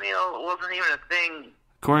millennial wasn't even a thing.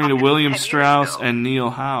 According to William Strauss and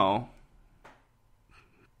Neil Howe,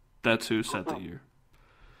 that's who set the year.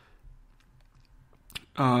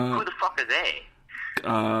 Who the fuck are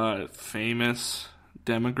they? Famous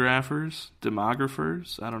demographers.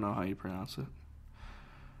 I don't know how you pronounce it.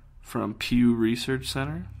 From Pew Research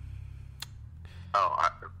Center.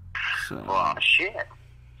 Well, shit.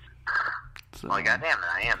 So, well, goddamn it,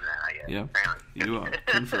 I am that, I guess. Yeah, you are.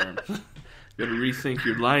 Confirmed. You gotta rethink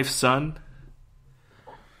your life, son.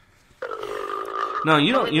 No,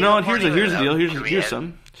 you don't. You know what? Here's the deal. Here's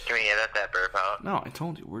something. Can we edit that burp out? No, I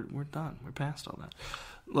told you we're done. We're past all that.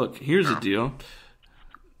 Look, here's the deal.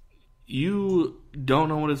 You don't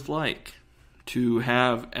know what it's like to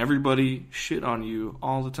have everybody shit on you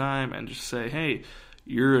all the time and just say, "Hey,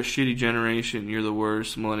 you're a shitty generation. You're the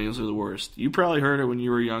worst. Millennials are the worst." You probably heard it when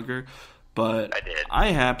you were younger, but I did. I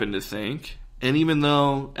happen to think, and even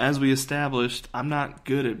though, as we established, I'm not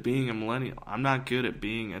good at being a millennial. I'm not good at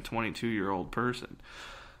being a 22-year-old person.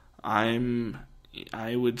 I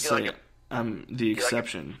would say I'm the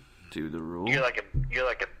exception to the rule. You're like a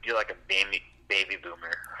baby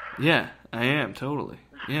boomer. Yeah, I am totally.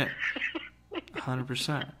 Yeah,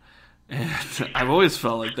 100%. And I've always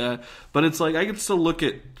felt like that. But it's like I can still look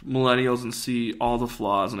at millennials and see all the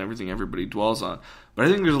flaws and everything everybody dwells on. But I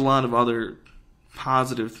think there's a lot of other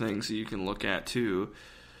positive things that you can look at too.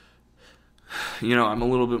 You know, I'm a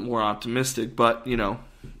little bit more optimistic, but you know,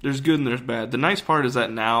 there's good and there's bad. The nice part is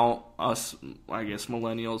that now us, I guess,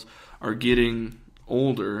 millennials are getting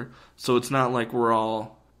older, so it's not like we're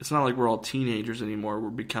all teenagers anymore. We're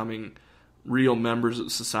becoming real members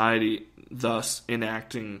of society, thus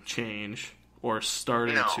enacting change or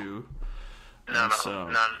starting to. Well,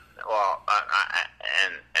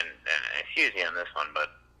 and excuse me on this one, but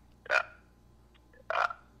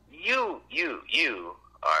you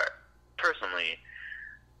are personally.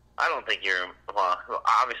 I don't think you're, well,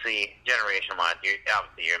 obviously, generation-wise, you're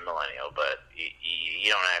a millennial, but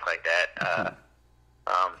you don't act like that.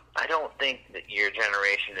 I don't think that your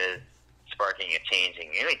generation is sparking or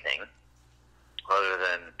changing anything other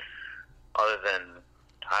than,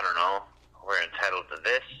 I don't know, we're entitled to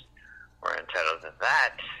this, we're entitled to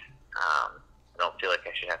that. I don't feel like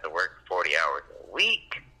I should have to work 40 hours a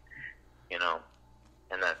week, you know,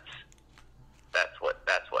 and that's what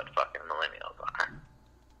fucking millennials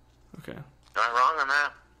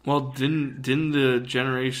Well, didn't the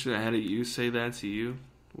generation ahead of you say that to you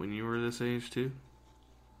when you were this age too?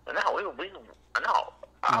 No, no.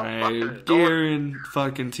 I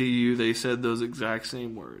guarantee you they said those exact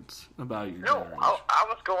same words about your generation. I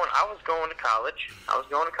was going to college.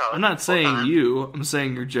 I'm not saying you. I'm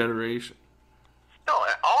saying your generation. No,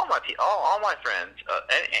 all my friends.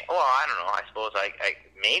 Well, I don't know. I suppose I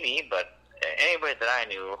maybe, but anybody that I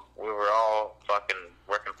knew, we were all fucking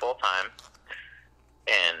working full time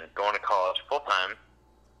and going to college full time,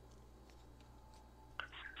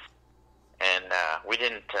 and we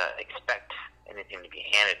didn't expect anything to be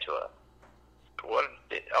handed to us.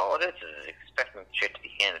 All it is expecting shit to be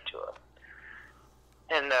handed to us,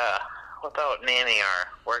 and without nanning our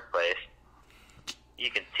workplace, you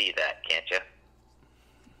can see that, can't you?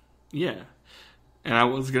 Yeah. And I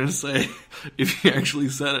was going to say, if you actually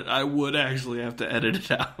said it, I would actually have to edit it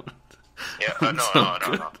out. Yeah, no.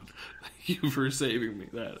 Thank you for saving me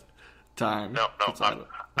that time. No, I'm not.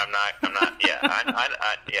 Yeah,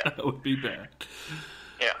 yeah. That would be bad.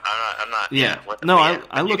 Yeah, I'm not. Yeah. No, I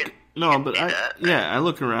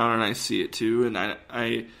look around and I see it too, and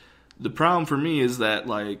I the problem for me is that,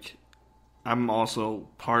 like, I'm also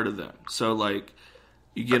part of them. So, like,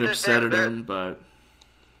 you get upset at them, but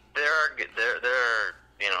there are,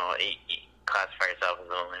 you know, you classify yourself as a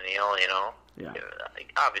millennial, you know. Yeah.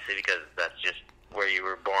 Obviously, because that's just where you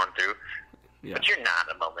were born through. Yeah. But you're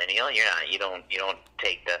not a millennial. You're not. You don't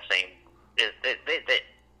take the same. They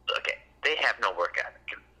have no work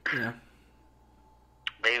ethic. Yeah.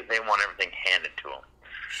 They want everything handed to them.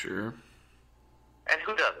 Sure. And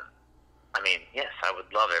who doesn't? I mean, yes, I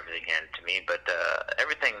would love everything handed to me, but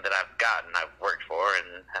everything that I've gotten, I've worked for,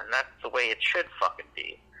 and that's the way it should fucking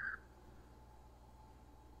be.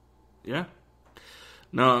 Yeah.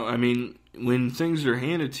 No, I mean, when things are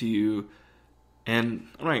handed to you, and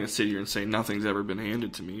I'm not going to sit here and say nothing's ever been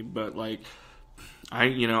handed to me, but, like, I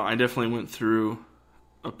definitely went through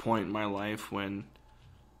a point in my life when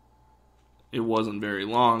it wasn't very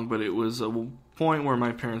long, but it was a point where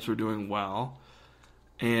my parents were doing well,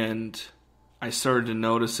 and I started to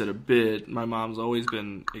notice it a bit. My mom's always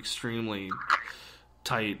been extremely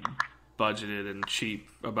tight, budgeted, and cheap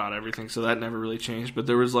about everything, so that never really changed. But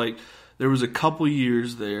there was a couple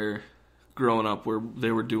years there growing up where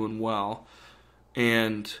they were doing well,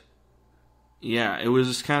 and yeah, it was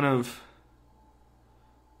just kind of,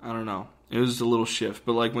 I don't know, it was just a little shift.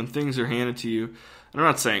 But, like, when things are handed to you, and I'm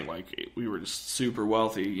not saying, like, we were just super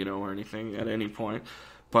wealthy, you know, or anything at any point,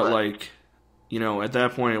 but, like, you know, at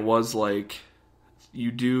that point it was like you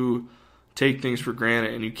do take things for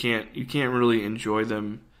granted, and you can't really enjoy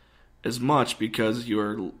them as much because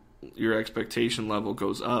your expectation level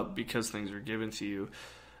goes up because things are given to you.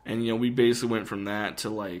 And, you know, we basically went from that to,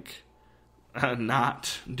 like,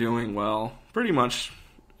 not doing well pretty much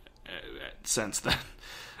since then.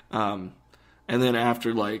 And then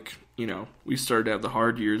after, like, you know, we started to have the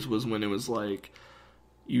hard years was when it was like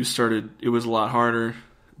it was a lot harder,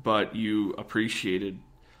 but you appreciated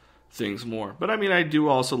things more. But I mean, I do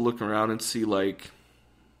also look around and see, like,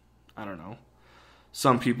 I don't know,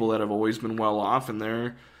 some people that have always been well off, and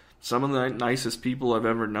they're some of the nicest people I've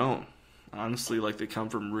ever known. Honestly, like, they come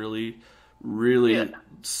from really, really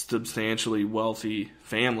substantially wealthy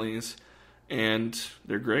families, and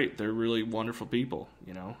they're great. They're really wonderful people,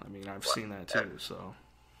 you know? I mean, I've seen that too, so.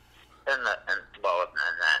 And that's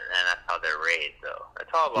how they're raised, though. It's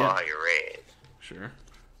all about how you're raised. Sure.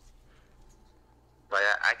 Like,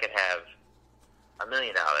 I could have $1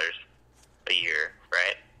 million a year,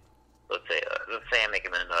 right? Let's say I make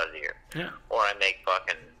 $1 million a year. Yeah. Or I make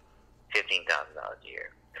fucking $15,000 a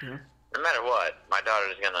year. Yeah. No matter what, my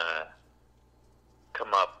daughter's gonna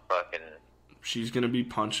come up fucking... She's gonna be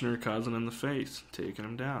punching her cousin in the face, taking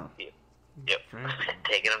him down. Yep. Right.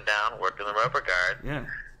 Taking him down, working the rubber guard. Yeah.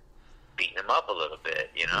 Beating him up a little bit,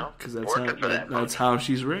 you know? Because that's how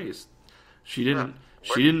she's raised. She didn't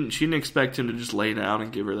expect him to just lay down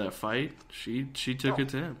and give her that fight. She took it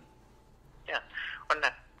to him. Yeah.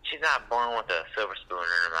 She's not born with a silver spoon in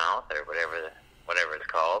her mouth or whatever it's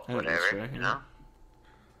called. Whatever, right, you know?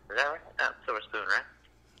 Is that right? No, silver spoon, right?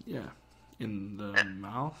 Yeah. In the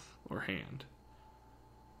mouth or hand?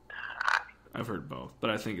 I've heard both, but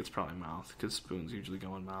I think it's probably mouth, because spoons usually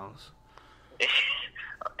go in mouths.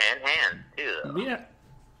 And hand, too, though. Yeah.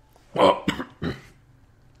 Well, we're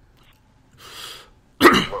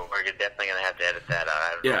definitely going to have to edit that out.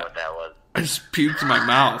 I don't know what that was. I just puked in my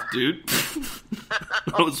mouth, dude.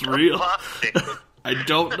 That was real. I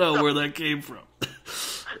don't know where that came from.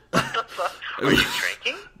 What the fuck? Are you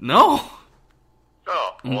drinking? No.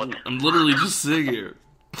 Oh. I'm literally just sitting here.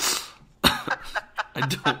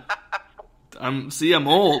 I'm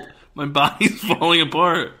old. My body's falling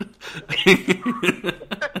apart. This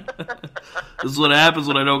is what happens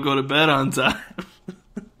when I don't go to bed on time.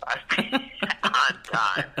 On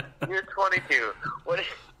time. You're 22.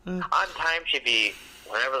 On time should be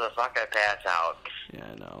whenever the fuck I pass out. Yeah,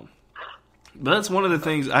 I know. But that's one of the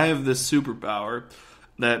things. I have this superpower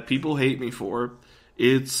that people hate me for.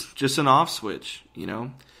 It's just an off switch, you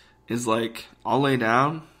know? It's like, I'll lay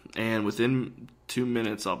down, and within 2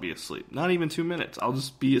 minutes, I'll be asleep. Not even 2 minutes. I'll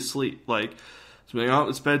just be asleep. Like,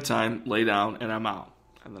 it's bedtime, lay down, and I'm out.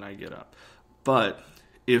 And then I get up. But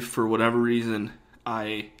if for whatever reason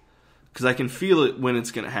because I can feel it when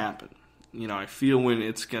it's going to happen. You know, I feel when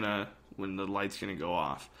the light's going to go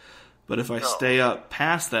off. But if I stay up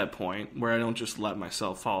past that point where I don't just let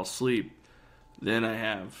myself fall asleep, then I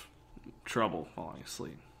have trouble falling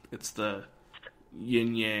asleep. It's the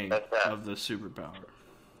yin-yang of the superpower.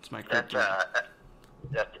 It's my kryptonite.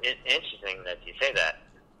 That's interesting that you say that.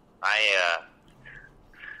 I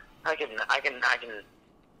can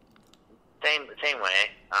same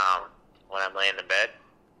way. When I'm laying in bed,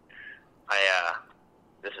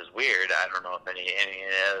 this is weird. I don't know if any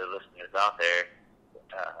other listeners out there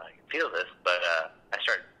can feel this, but I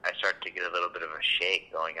start to get a little bit of a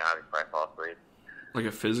shake going on before I fall asleep. Like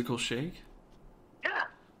a physical shake? Yeah.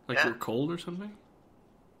 Like you're cold or something?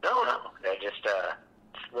 No. Just a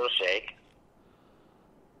little shake.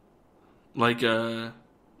 Like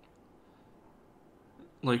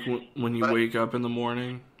when you wake up in the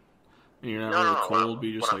morning and you're not really cold, but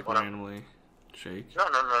you just randomly shake? No.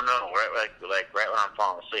 Right when I'm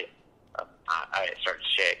falling asleep, I start to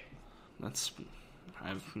shake.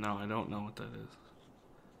 I don't know what that is.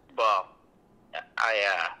 Well,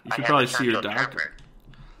 you should probably see your doctor.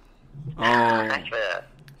 Tremors. Oh,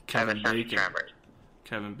 Kevin Bacon. Tremors.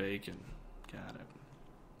 Kevin Bacon, got it.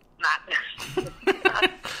 Not.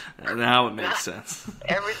 Now it makes sense.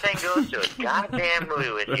 Everything goes to a goddamn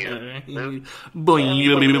movie with you, Luke.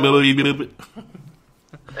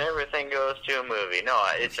 Everything goes to a movie. No,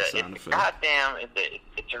 it's a goddamn.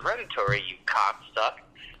 It's hereditary. You cocksuck.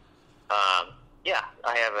 Yeah,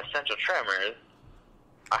 I have essential tremors.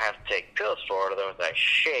 I have to take pills for it, otherwise I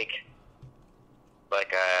shake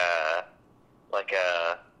like a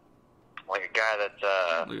guy that's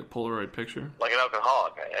like a Polaroid picture, like an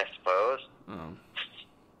alcoholic, I suppose.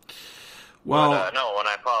 Well, but, no, when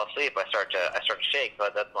I fall asleep, I start to shake,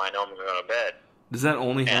 but that's when I know I'm going to go to bed. Does that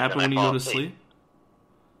only happen when you go to sleep?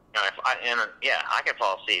 I can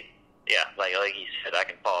fall asleep. Yeah, like you said, I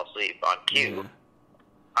can fall asleep on cue. Yeah.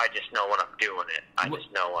 I just know when I'm doing it. Just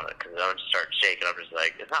know when because I'm just start shaking. I'm just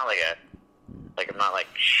like, it's not I'm not like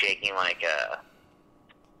shaking like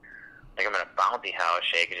I'm in a bouncy house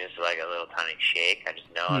shake. It's just like a little tiny shake. I just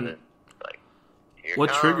know that like. Here What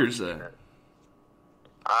comes. triggers that?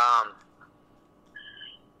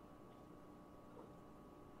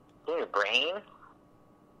 In your brain.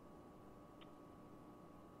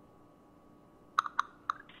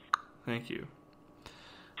 Thank you.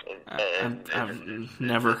 I've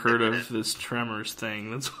never heard of this tremors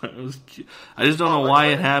thing. That's why I just don't know why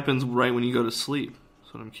it happens right when you go to sleep.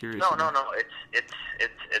 That's what I'm curious No. about. It's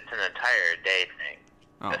an entire day thing.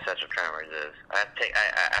 Essential tremors is. I have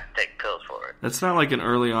to take pills for it. That's not like an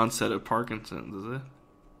early onset of Parkinson's, is it?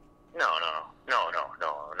 No.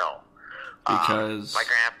 Because my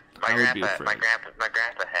grandpa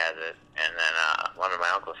has it, and then one of my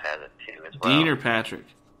uncles has it too as well. Dean or Patrick?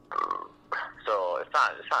 So it's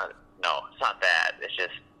not that. It's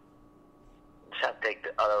just have to take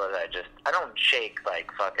the otherwise I don't shake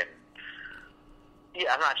like fucking.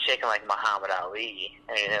 Yeah, I'm not shaking like Muhammad Ali,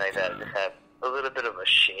 anything like that. I just have a little bit of a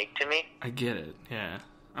shake to me. I get it. Yeah,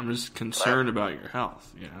 I'm just concerned about your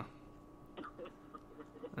health. You know,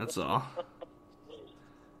 that's all.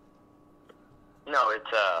 No, it's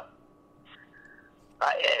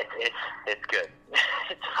good.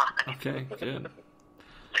 It's fine. Okay, good.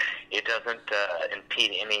 It doesn't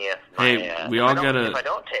impede any of my. Hey, we all gotta. If I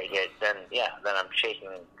don't take it, then I'm shaking.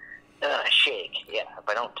 Then I shake. Yeah, if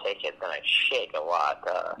I don't take it, then I shake a lot.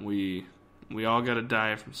 We all gotta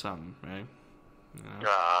die from something, right? You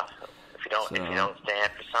know? If you don't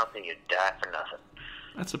stand for something, you die for nothing.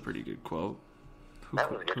 That's a pretty good quote. That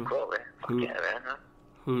was a good quote, man. Yeah, man. Huh?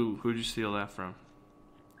 Who'd you steal that from?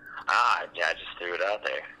 I just threw it out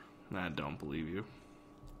there. I don't believe you.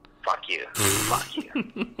 Fuck you. Fuck you.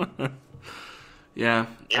 Yeah.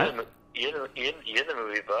 You're the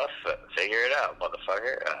movie buff. Figure it out,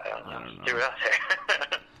 motherfucker. I don't know. Threw it out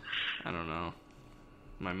there. I don't know.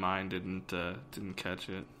 My mind didn't catch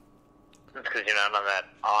it. Because you're not on that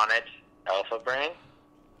on it alpha brain?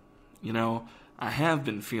 You know, I have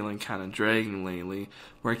been feeling kind of dragging lately,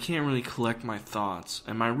 where I can't really collect my thoughts,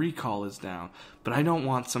 and my recall is down, but I don't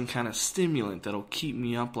want some kind of stimulant that'll keep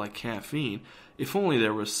me up like caffeine. If only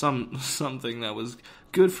there was something that was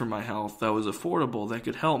good for my health, that was affordable, that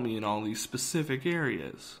could help me in all these specific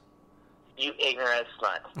areas. You ignorant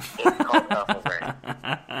slut. It's called Duffel Brain.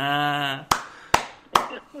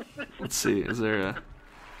 Let's see, is there a...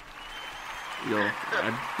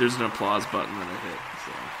 there's an applause button that I hit,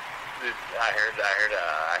 so... I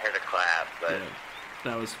heard a clap, but... Yeah,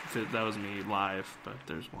 that was me live, but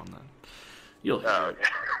there's one that... You'll hear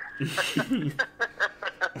it.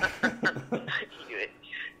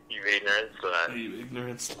 You ignorant slut. You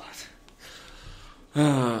ignorant slut.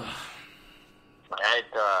 I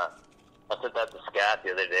said that to Scott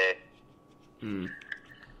the other day. Mm.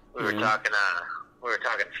 We were talking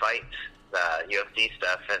fights, UFC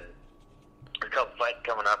stuff, and a couple fights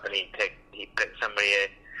coming up, and he picked somebody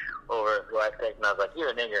over who I picked, and I was like, "You're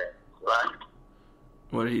an ignorant slut."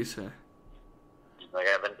 What did he say? He's like,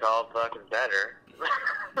 "I've been called fucking better."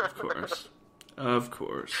 Of course. Of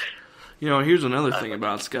course. You know, here's another thing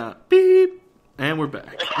about Scott. Beep. And we're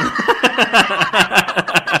back.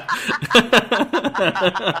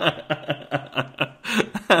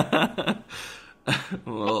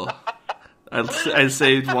 Well, I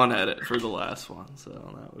saved one edit for the last one, so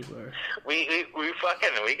that was our... We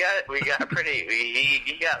got pretty...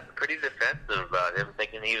 He got pretty defensive about him,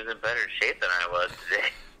 thinking he was in better shape than I was today.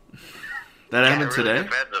 That happened really today?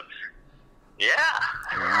 Defensive. Yeah.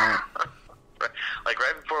 Wow. Like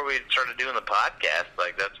right before we started doing the podcast,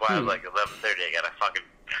 like that's why I was like 11:30. I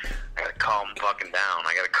gotta calm him fucking down.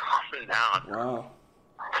 I gotta calm him down. Wow.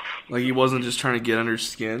 Like he wasn't just trying to get under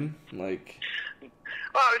skin, like.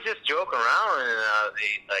 Well, I was just joking around, and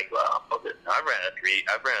he's like, "Well, I ran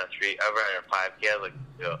a 5K." I was like,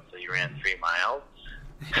 "So you ran 3 miles?"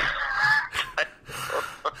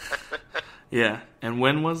 Yeah. And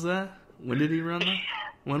when was that? When did he run that?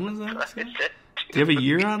 When was that? Do you have a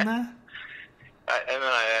year on that? And then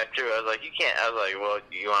I threw. I was like, "You can't." I was like, "Well,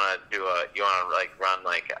 you want to like run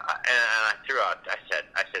like?" And I threw out. I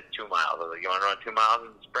said 2 miles. I was like, "You want to run 2 miles in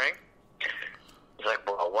the spring?" He's like,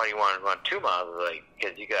 "Well, why do you want to run 2 miles?" I was like,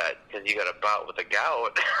 "Because you got a bout with a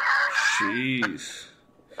gout." Jeez.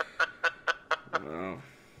 Wow.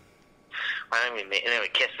 I mean, we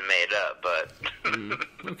kissed and made up, but.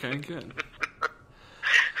 Okay, good.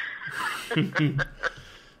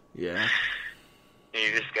 Yeah. You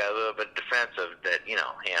just got a little bit defensive that, he's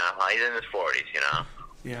in his 40s,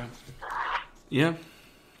 Yeah. Yeah.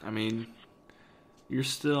 I mean, you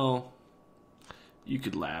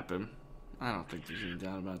could lap him. I don't think there's any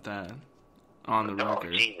doubt about that. On the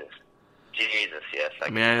record. Jesus, yes.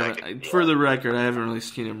 For the record, I haven't really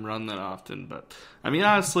seen him run that often, but, I mean,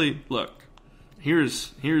 honestly, look,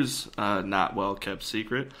 here's not well-kept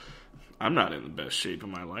secret. I'm not in the best shape of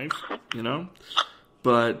my life,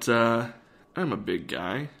 but, I'm a big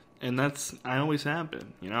guy, and I always have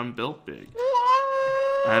been. I'm built big.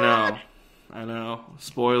 I know.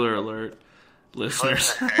 Spoiler alert,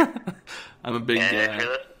 listeners. I'm a big guy.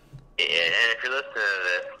 If you're listening to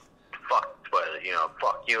this, fuck spoilers.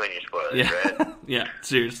 Fuck you and your spoilers, right? Yeah,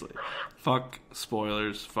 seriously. Fuck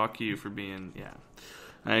spoilers. Fuck you for being,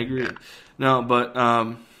 I agree. No, but,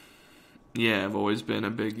 I've always been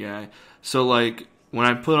a big guy. So, like, when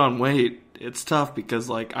I put on weight, it's tough because,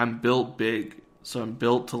 like, I'm built big, so I'm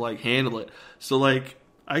built to, like, handle it. So, like,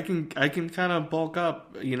 I can kind of bulk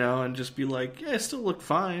up, and just be like, yeah, I still look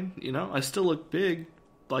fine, I still look big,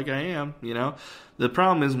 like I am, The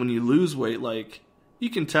problem is when you lose weight, like, you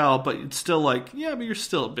can tell, but it's still like, yeah, but you're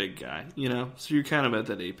still a big guy, So you're kind of at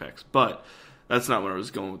that apex. But that's not where I was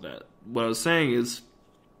going with that. What I was saying is,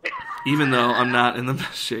 even though I'm not in the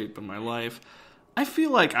best shape of my life, I feel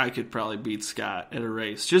like I could probably beat Scott at a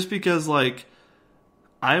race, just because, like,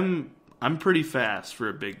 I'm pretty fast for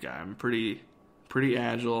a big guy. I'm pretty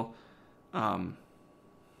agile. I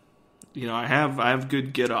have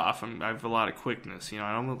good get off. I have a lot of quickness.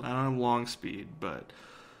 I don't have long speed, but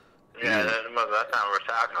that's not what we're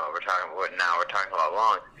talking about. We're talking about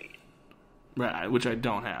long speed, right? Which I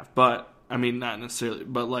don't have, but I mean, not necessarily.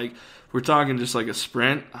 But like, we're talking just like a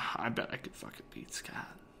sprint. I bet I could fucking beat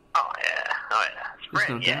Scott. Oh yeah. Sprint,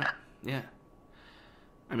 no doubt. Yeah.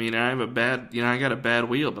 I mean, I got a bad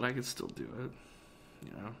wheel, but I could still do it.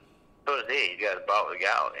 So does he. He's got a bout with a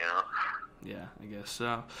gout, Yeah, I guess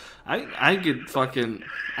so. I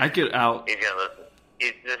could out. He's gonna listen.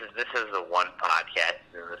 This is the one podcast.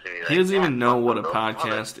 He doesn't even know what a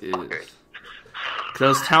podcast is. Because I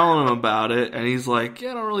was telling him about it, and he's like,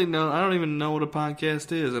 yeah, I don't really know. I don't even know what a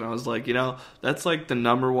podcast is. And I was like, that's like the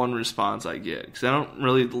number one response I get. Because I don't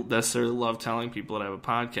really necessarily love telling people that I have a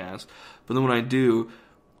podcast. But then when I do,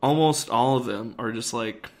 almost all of them are just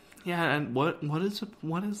like, yeah, and what is a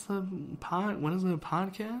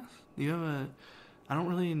podcast? You have a, I don't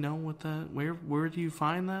really know what that, where do you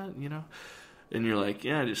find that, And you're like,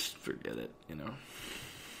 yeah, just forget it,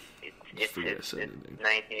 It's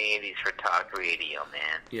 1980s for talk radio,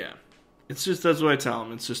 man. Yeah. It's just, that's what I tell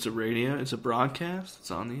them. It's just a radio. It's a broadcast.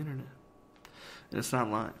 It's on the internet. And it's not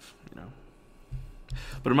live,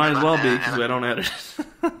 But it might as well be because I don't edit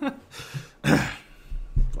it.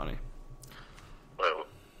 Funny. Well,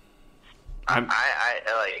 I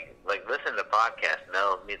like listen to podcasts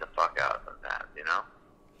mellows me the fuck out sometimes,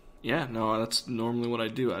 Yeah, no, that's normally what I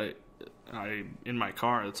do. I in my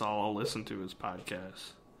car, that's all I'll listen to is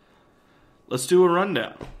podcasts. Let's do a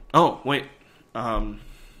rundown. Oh, wait. Why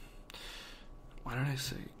did I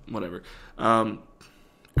say? Whatever.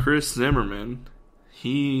 Chris Zimmerman,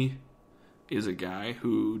 he is a guy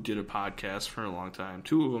who did a podcast for a long time.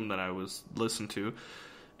 2 of them that I was listening to.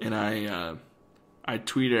 And I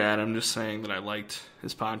tweeted at him just saying that I liked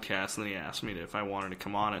his podcast, and he asked me if I wanted to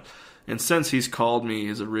come on it. And since he's called me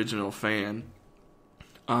his original fan,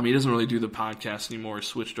 he doesn't really do the podcast anymore. He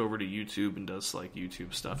switched over to YouTube and does like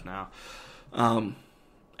YouTube stuff now.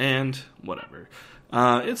 And whatever.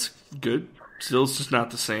 It's good. Still, it's just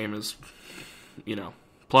not the same as,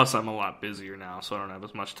 Plus, I'm a lot busier now, so I don't have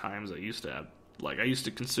as much time as I used to have. Like, I used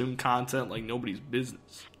to consume content like nobody's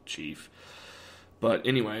business, chief. But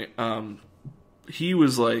anyway, he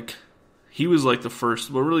was like the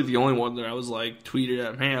first, well, really the only one that I was like, tweeted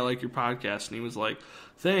at him, hey, I like your podcast. And he was like,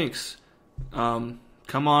 thanks. Come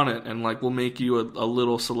on it, and like, we'll make you a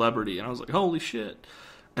little celebrity. And I was like, holy shit.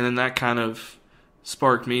 And then that kind of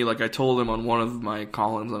sparked me. Like, I told him on one of my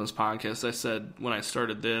call-ins on his podcast, I said, when I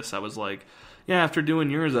started this, I was like, yeah, after doing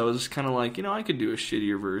yours, I was kind of like, I could do a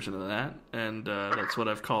shittier version of that. And that's what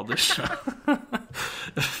I've called this show.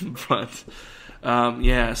 But,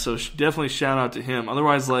 yeah, so definitely shout out to him.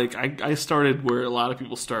 Otherwise, like, I started where a lot of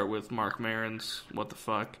people start with Mark Maron's What the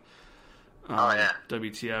Fuck. Oh, yeah.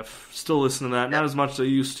 WTF. Still listen to that. Not as much as I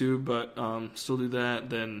used to, but still do that.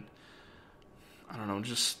 Then, I don't know,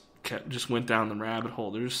 just went down the rabbit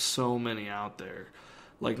hole. There's so many out there.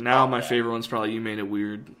 Like, now my favorite one's probably You Made It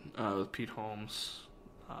Weird with Pete Holmes.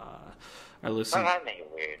 I listen. I made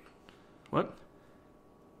it weird. What?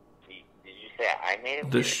 Did you say I made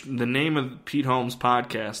it weird? The name of Pete Holmes'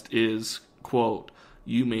 podcast is, quote,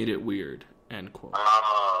 You Made It Weird, end quote.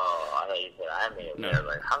 Oh, I thought you said I made it weird.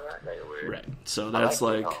 Like, how did I make it weird? Right. So that's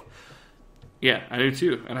like yeah, I do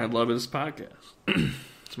too, and I love his podcast.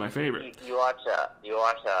 It's my favorite. You watch that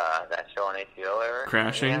show on HBO ever?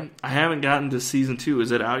 Crashing? Yeah. I haven't gotten to season 2.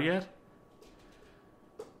 Is it out yet?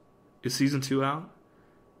 Is season 2 out?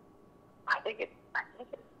 I think it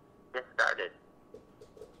just started.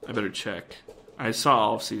 I better check. I saw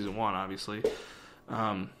all of season 1, obviously.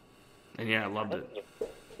 And yeah, I loved it.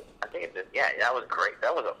 I think it just, yeah, that was great.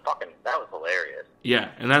 That was hilarious.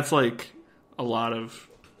 Yeah, and that's like a lot of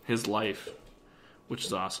his life, which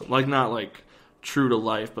is awesome. Like, not like true to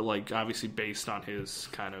life, but like obviously based on his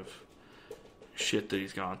kind of shit that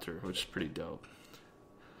he's gone through, which is pretty dope.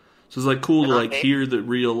 So it's like cool to like hear the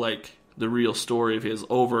real story of his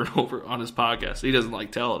over and over on his podcast. He doesn't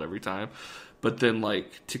like tell it every time, but then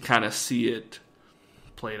like to kind of see it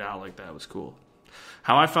played out like that was cool.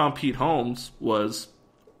 How I found Pete Holmes was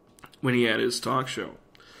when he had his talk show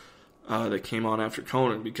that came on after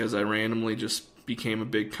Conan, because I randomly just became a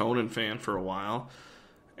big Conan fan for a while,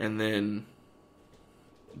 and then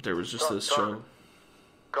there was just this show.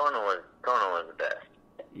 Conan was the best.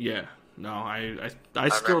 Yeah, no, I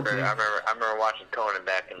remember watching Conan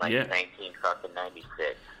back in like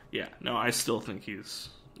 1996. Yeah, no, I still think he's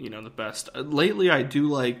the best. Lately, I do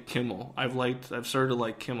like Kimmel. I've started to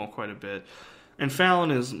like Kimmel quite a bit, and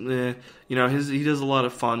Fallon is, he does a lot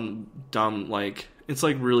of fun, dumb, like it's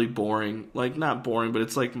like really boring, like not boring, but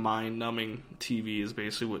it's like mind-numbing TV is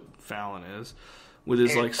basically what Fallon is. With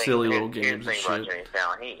his like silly little games and shit.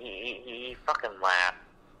 He fucking laughs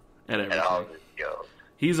at everything. At all of his jokes.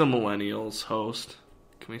 He's a millennials host.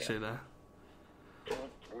 Can we say that?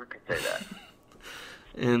 We can say that.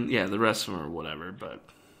 And yeah, the rest of them are whatever, but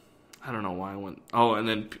I don't know why I went. Oh, and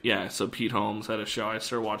then so Pete Holmes had a show. I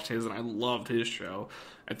started watching his, and I loved his show.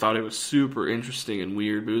 I thought it was super interesting and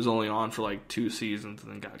weird, but it was only on for like 2 seasons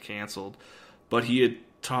and then got canceled. But he had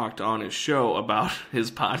talked on his show about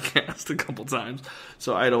his podcast a couple times,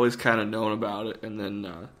 so I'd always kind of known about it, and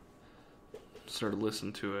then started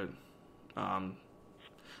listening to it.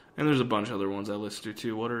 And there's a bunch of other ones I listen to,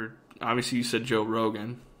 too. Obviously, you said Joe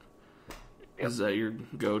Rogan. Yep. Is that your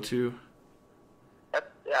go-to?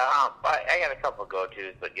 I got a couple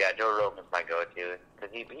go-tos, but yeah, Joe Rogan's my go-to. Because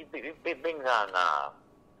he brings on,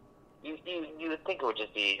 you would think it would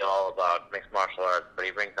just be all about mixed martial arts, but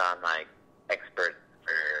he brings on, like, experts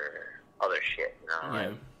for other shit, you know? Yeah.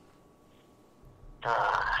 Like,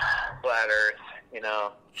 flat Earth, you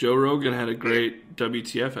know? Joe Rogan had a great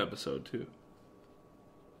WTF episode, too.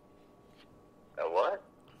 A what?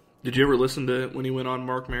 Did you ever listen to it when he went on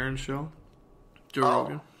Mark Maron's show? Joe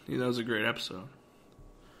Rogan? Yeah, that was a great episode.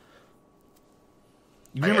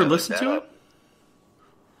 You ever listened to it?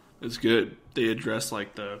 It's good. They address like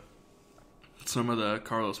some of the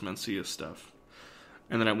Carlos Mencia stuff,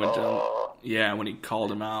 and then I went down. Yeah, when he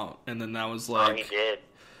called him out, and then that was like. He did.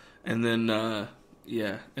 And then and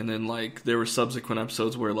then like there were subsequent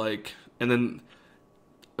episodes where like, and then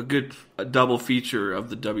a double feature of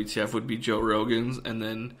the WTF would be Joe Rogan's, and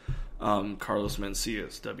then Carlos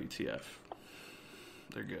Mencia's WTF.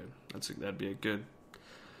 They're good. That'd be a good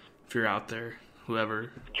if you're out there.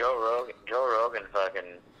 Whoever. Joe Rogan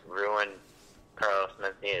fucking ruined Carlos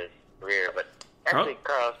Mencia's career, but actually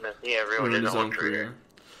Carlos Mencia ruined his own career.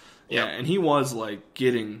 Yeah, and he was like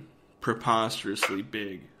getting preposterously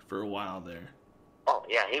big for a while there. Oh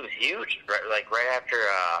yeah, he was huge. Right after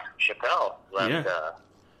Chappelle left. Yeah.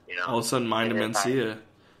 You know, all of a sudden, Mind of Mencia.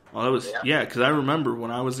 Well, that was because I remember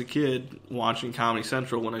when I was a kid watching Comedy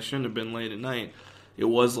Central when I shouldn't have been late at night. It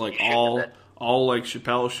was like all like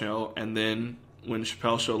Chappelle's show, and then when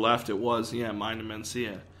Chappelle's show left, it was Mind of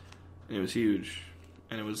Mencia, and it was huge,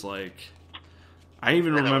 and it was like I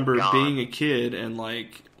even remember being a kid and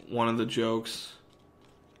like one of the jokes.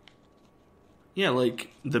 Yeah,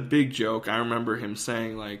 like the big joke. I remember him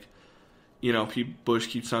saying like, you know, Bush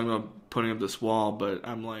keeps talking about putting up this wall, but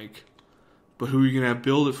I'm like, but who are you gonna have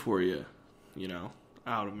build it for you? You know,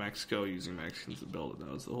 out of Mexico using Mexicans to build it.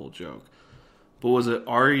 That was the whole joke. But was it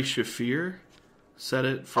Ari Shaffir said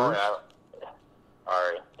it first? Oh, yeah.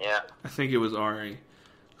 Ari, yeah. I think it was Ari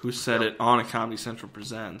who said it on a Comedy Central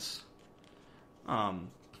Presents. And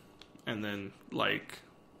then like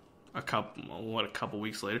a couple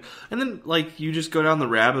weeks later, and then like you just go down the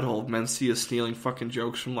rabbit hole of Mencia stealing fucking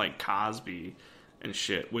jokes from like Cosby and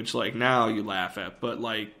shit, which like now you laugh at, but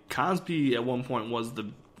like Cosby at one point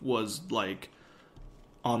was like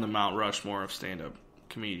on the Mount Rushmore of stand-up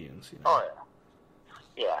comedians. You know? Oh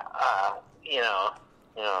yeah. Yeah,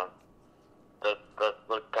 let's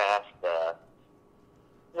look past the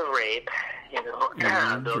rape, you know.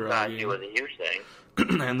 Bill Cosby was a huge thing.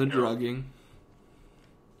 And the drugging.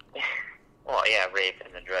 Well, yeah, rape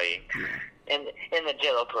and the drugging. Yeah. And the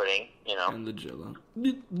Jell-O pudding, you know. And the Jell-O.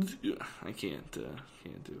 I can't do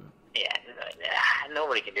it. Yeah,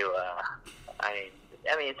 nobody can do I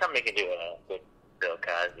mean, somebody can do a good Bill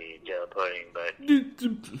Cosby Jell-O pudding, but in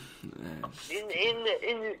the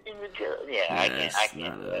Jell-O, I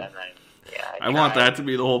can't do it. I want that to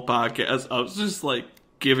be the whole podcast. I was just like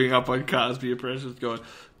giving up on Cosby impressions, going,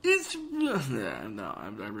 I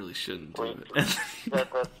really shouldn't do it.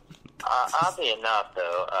 Oddly enough,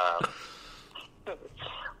 though,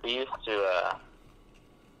 we used to,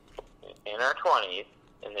 in our 20s,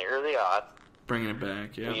 in the early aughts, bringing it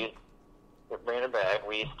back, yeah. Bringing it back,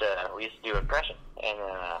 we used to do impressions, and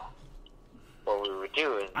what we would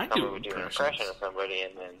do is somebody would do an impression of somebody,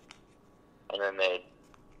 and then they'd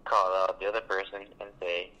call out the other person and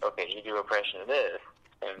say, "Okay, you do an impression of this,"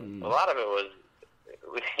 and a lot of it was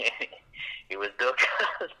it was Bill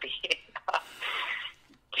Cosby.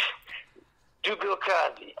 Do Bill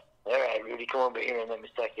Cosby. All right, Rudy, come over here and let me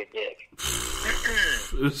suck your dick.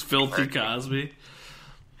 It was filthy Cosby.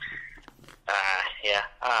 Yeah.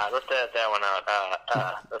 Let's edit that one out.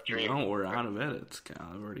 Let's read. No, we're out of edits,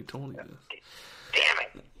 Kyle. I've already told you this. Damn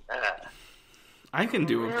it. I can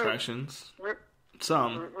do impressions.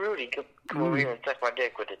 Some. Rudy, come over here and suck my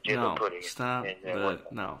dick with the Jell-O pudding. Stop.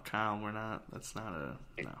 No, Kyle, we're not. That's not a.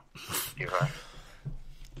 No. You're right.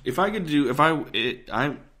 If I could do.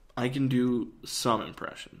 I can do some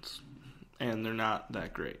impressions, and they're not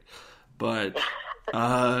that great. But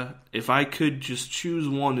if I could just choose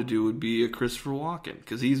one to do, it would be a Christopher Walken,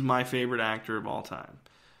 because he's my favorite actor of all time.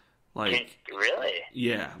 Like, really?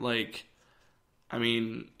 Yeah, like, I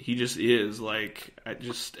mean, he just is. Like,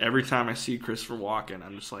 every time I see Christopher Walken,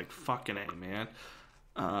 I'm just like, fucking A, man.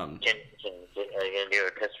 Are you gonna do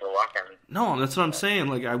a Christopher Walken? No, that's what I'm saying.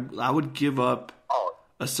 Like, I would give up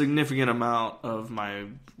a significant amount of my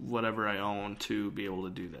whatever I own to be able to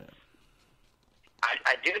do that.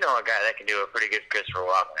 I do know a guy that can do a pretty good Christopher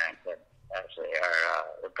Walken accent, actually,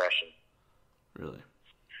 or impression. Really?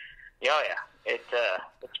 Yeah, oh yeah.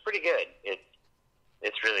 It's pretty good.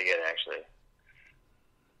 It's really good, actually.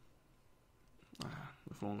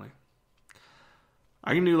 If only.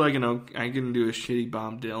 I can do I can do a shitty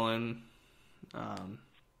Bob Dylan. That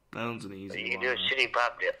one's an easy one. You can do a shitty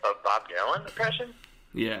Bob Dylan impression?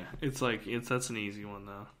 Yeah, that's an easy one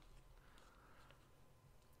though.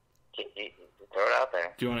 Throw it out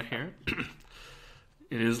there. Do you want to hear it?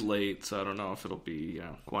 It is late, so I don't know if it'll be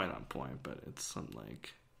quite on point, but it's something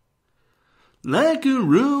like a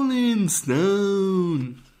rolling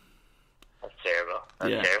stone. That's terrible.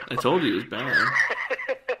 That's terrible. I told you it was bad.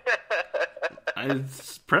 I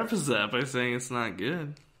preface that by saying it's not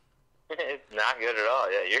good. It's not good at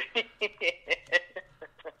all. Yeah,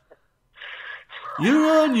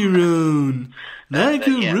 You're on your own, like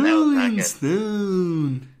a rolling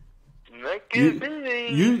stone.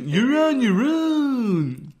 You're on your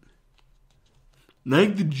own,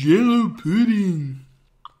 like the Jello pudding.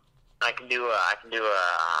 I can do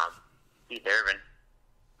Keith Urban.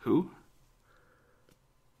 Who?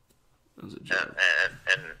 That was a joke.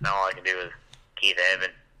 And all I can do is Keith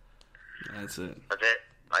Urban. That's it. That's it.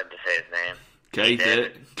 I had to say his name. Keith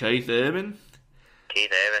Urban? Keith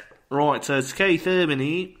Urban. Right, so it's Keith Urban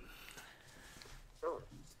here.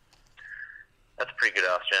 That's a pretty good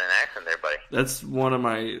Australian accent there, buddy. That's one of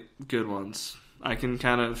my good ones. I can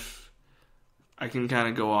kind of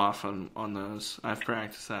go off on those. I've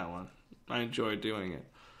practiced that one. I enjoy doing it.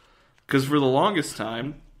 Because for the longest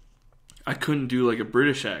time, I couldn't do like a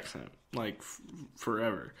British accent, like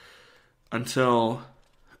forever. Until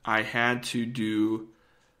I had to do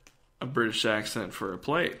a British accent for a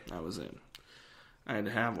play I was in. I had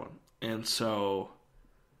to have one. And so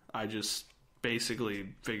I just basically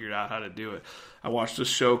figured out how to do it. I watched a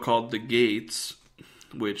show called The Gates,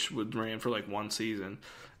 which ran for like one season.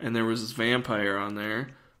 And there was this vampire on there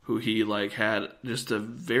who he like had just a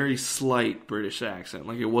very slight British accent.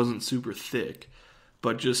 Like it wasn't super thick.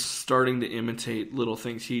 But just starting to imitate little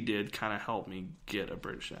things he did kind of helped me get a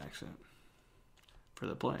British accent for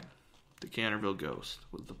the play. The Canterville Ghost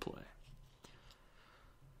was the play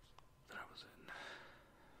that I was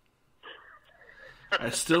in. I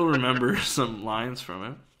still remember some lines from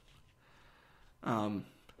it. But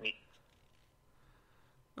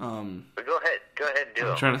go ahead and do it.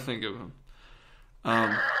 I'm trying to think of them.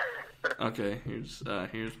 Okay, here's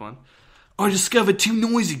one. I discovered 2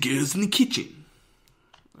 noisy girls in the kitchen.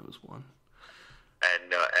 That was one. I had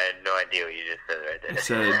no idea what you just said right there. I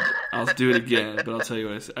said, I'll do it again, but I'll tell you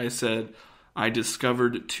what I said. I said, I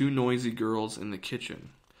discovered 2 noisy girls in the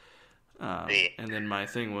kitchen. And then my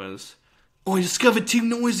thing was, I discovered 2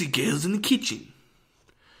 noisy girls in the kitchen.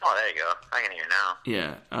 Oh, there you go. I can hear now.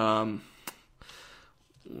 Yeah.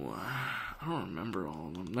 I don't remember all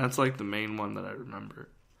of them. That's like the main one that I remember.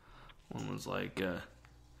 One was like,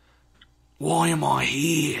 why am I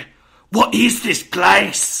here? What is this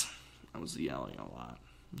place? I was yelling a lot.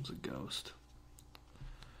 It was a ghost.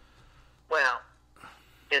 Well,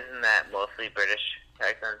 isn't that mostly British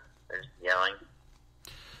accent? They're just yelling.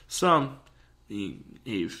 Some.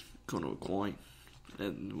 He's going to a coin.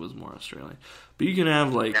 It was more Australian. But you can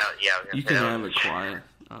have like, you can have a quiet.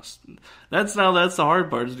 That's the hard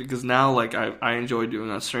part, is because now like I enjoy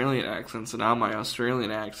doing Australian accents, and now my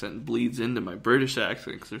Australian accent bleeds into my British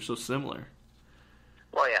accent because they're so similar.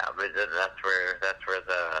 Well, yeah, but that's where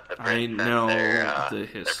the Brits I know the their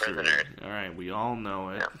history. prisoners. All right, we all know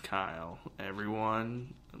it, Yeah. Kyle.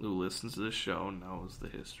 Everyone who listens to this show knows the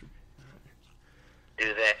history.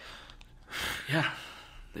 Do they? Yeah,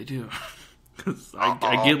 they do. 'Cause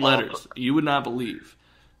I get letters. You would not believe.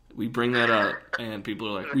 We bring that up, and people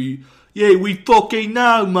are like, we fucking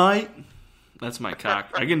know, mate. That's my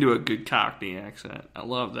I can do a good Cockney accent. I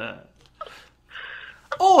love that.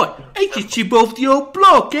 Oi, ain't it you both the old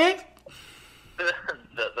bloke, eh? The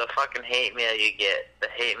fucking hate mail you get. The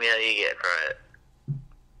hate mail you get from it.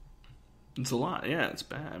 It's a lot. Yeah, it's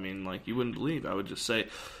bad. I mean, like, you wouldn't believe. I would just say,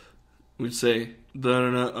 Australia.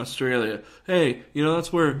 Hey,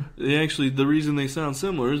 that's where the reason they sound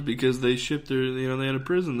similar is because they shipped their, they had a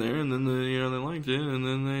prison there, and then they liked it, and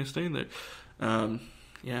then they stayed there.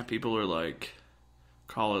 Yeah, people are like,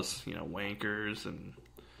 call us, wankers and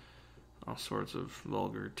all sorts of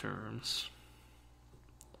vulgar terms.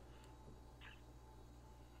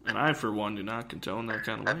 And I, for one, do not condone that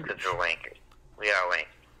kind of That's language. because we're wankers. We are wankers.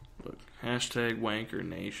 Look, hashtag wanker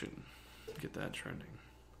nation. Get that trending.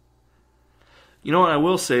 You know what I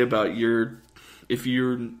will say about if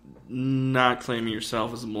you're not claiming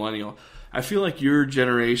yourself as a millennial, I feel like your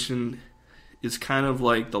generation is kind of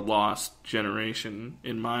like the lost generation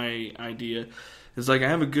in my idea. It's like I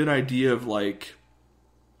have a good idea of like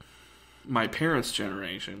my parents'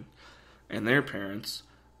 generation, and their parents.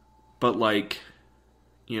 But, like,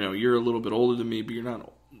 you know, you're a little bit older than me, but you're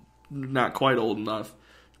not quite old enough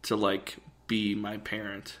to, like, be my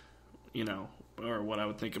parent, you know, or what I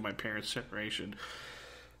would think of my parents' generation.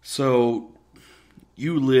 So,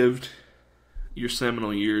 you lived your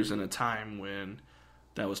seminal years in a time when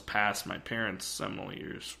that was past my parents' seminal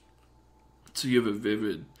years. So you have a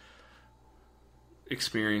vivid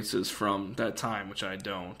experiences from that time, which I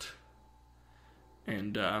don't.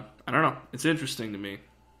 And I don't know. It's interesting to me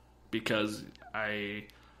because I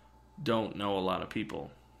don't know a lot of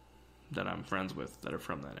people that I'm friends with that are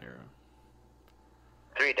from that era.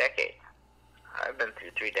 3 decades. I've been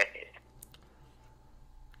through 3 decades.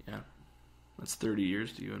 Yeah. That's 30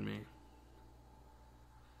 years to you and me.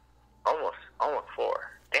 Almost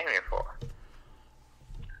 4. Damn near 4.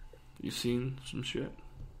 You seen some shit?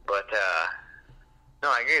 But, no,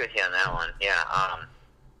 I agree with you on that one. Yeah,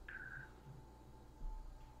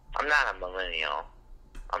 I'm not a millennial.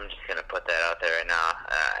 I'm just going to put that out there right now.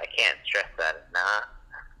 I can't stress that not.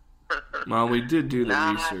 Well, we did do the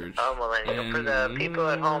not research. A millennial. For the people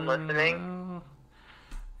at home listening,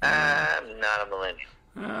 I'm not a millennial.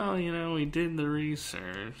 Well, you know, we did the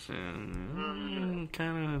research, and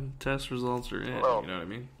kind of test results are in, well, you know what I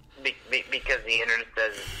mean? Because the internet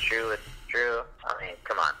says it's true, I mean,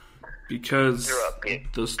 come on. Because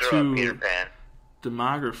those two Peter Pan.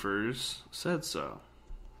 demographers said so.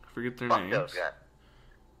 I forget their names. Those guys.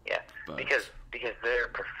 Yeah, but because they're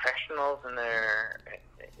professionals and they're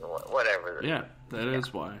whatever. Yeah, that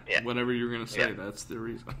is why. Yeah. Whatever you're gonna say, that's the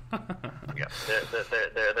reason. Yeah,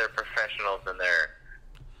 they're professionals and they're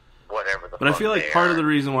whatever the. But I feel like part of the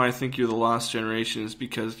reason why I think you're the lost generation is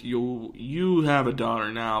because you have a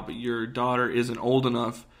daughter now, but your daughter isn't old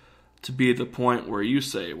enough to be at the point where you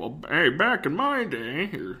say, "Well, hey, back in my day,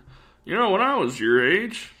 or you know, when I was your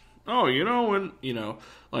age, oh, you know, when you know."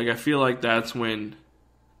 Like, I feel like that's when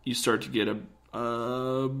you start to get a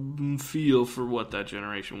feel for what that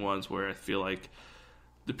generation was, where I feel like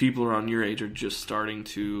the people around your age are just starting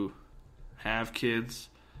to have kids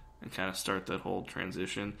and kind of start that whole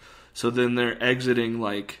transition. So then they're exiting,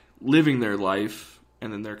 like, living their life,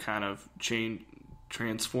 and then they're kind of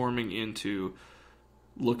transforming into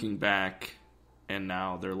looking back, and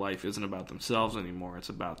now their life isn't about themselves anymore. It's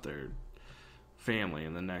about their family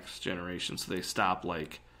and the next generation. So they stop,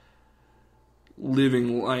 like,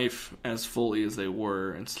 living life as fully as they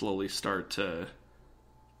were and slowly start to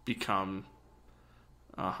become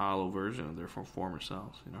a hollow version of their former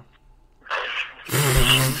selves, you know?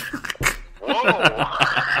 Whoa!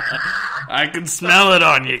 I can smell it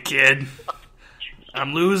on you, kid.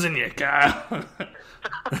 I'm losing you, Kyle.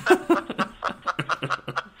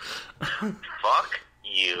 Fuck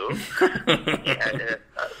you. Yeah,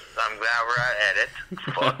 I'm glad we're at it.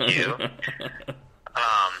 Fuck you.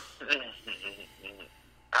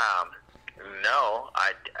 No,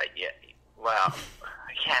 yeah, well,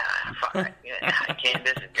 I can't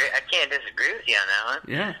disagree. I can't disagree with you on that one.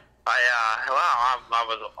 Yeah. I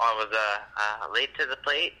was late to the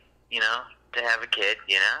plate, you know, to have a kid,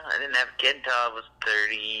 you know. I didn't have a kid until I was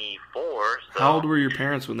 34, so. How old were your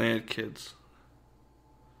parents when they had kids?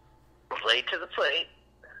 Late to the plate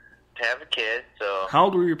to have a kid, so. How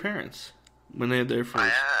old were your parents when they had their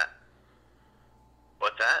first?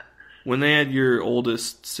 What's that? When they had your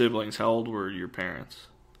oldest siblings, how old were your parents?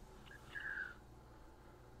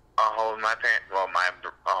 My parents. Well, my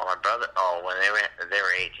brother. Oh, when they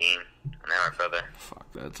were 18. And they were my brother. Fuck,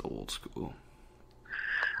 that's old school.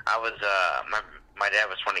 I was. My dad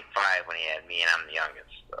was 25 when he had me, and I'm the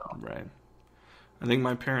youngest. So. Right. I think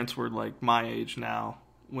my parents were like my age now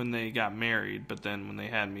when they got married, but then when they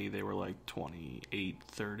had me, they were like 28,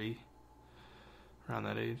 30, around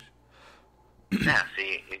that age. Yeah,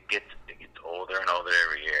 see, it gets older and older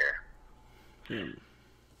every year. Yeah.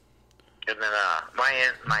 And then my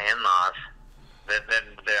in-laws, they're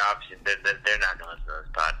obviously they're not going to listen to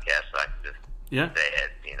this podcast, so I can just say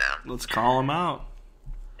it, you know. Let's call them out.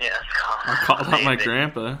 Yeah, let's call them out. I'll call out my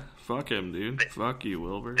grandpa. Fuck him, dude. Fuck you,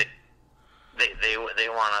 Wilbur. They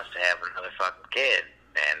want us to have another fucking kid,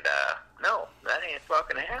 and no, that ain't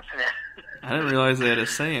fucking happening. I didn't realize they had a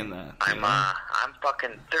say in that. I'm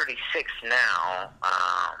fucking 36 now.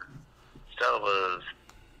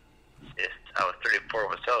 I was 34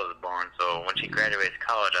 when Stella was born, so when she graduates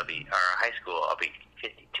college, or high school, I'll be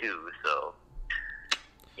 52, so,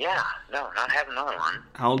 yeah, no, not having another one.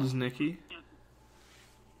 How old is Nikki?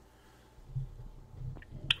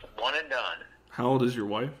 One and done. How old is your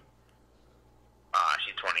wife?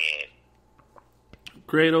 She's 28.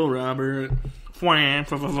 Great old Robert. Wham,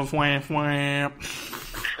 wham, wham.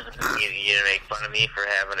 You make fun of me for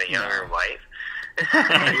having a younger wife?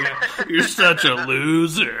 You're such a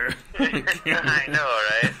loser. I know,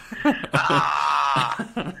 right?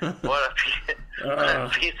 What a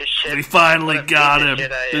piece of shit. We finally got him.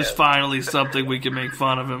 There's finally something we can make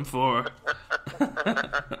fun of him for.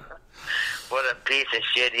 What a piece of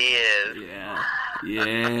shit he is.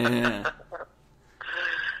 Yeah.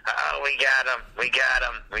 Oh, we got him.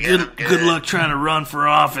 Good luck trying to run for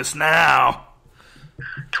office now.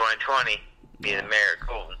 2020. Be the mayor.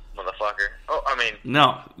 Cool, motherfucker. Oh, I mean...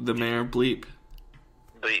 No, the mayor bleep.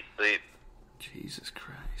 Bleep. Jesus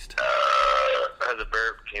Christ. That was a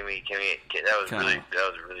burp. That was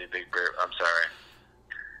a really big burp. I'm sorry.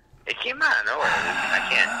 It came out of nowhere. I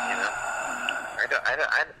can't,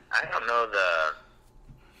 I don't know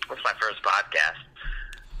what's my first podcast?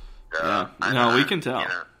 No, we can tell.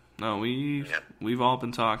 No, we've all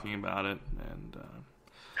been talking about it, and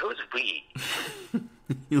who's we?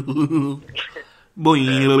 You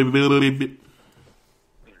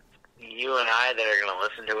and I that are going to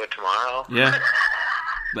listen to it tomorrow? Yeah.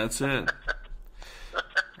 That's it.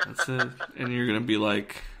 And you're going to be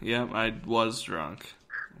like, yeah, I was drunk.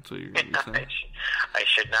 That's what you're going to be saying. I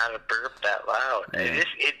should not have burped that loud. Yeah.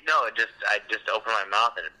 I just opened my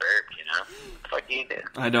mouth and it burped, Fuck you did.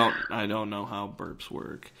 I don't know how burps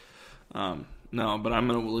work. No, but I'm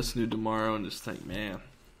going to listen to it tomorrow and just think, man,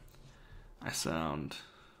 I sound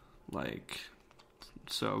like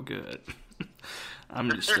so good. I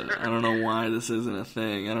don't know why this isn't a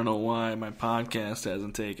thing. I don't know why my podcast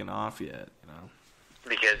hasn't taken off yet.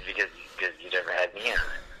 Because you never had me on it.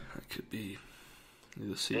 That could be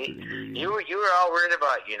the secret ingredient. You were all worried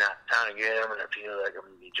about you not sounding good. I'm gonna feel like I'm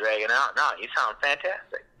gonna be dragging out. No, you sound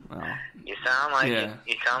fantastic. Well, you sound like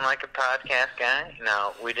you sound like a podcast guy.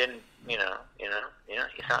 No, we didn't. You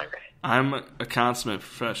sound great. I'm a consummate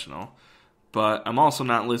professional, but I'm also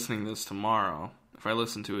not listening to this tomorrow. If I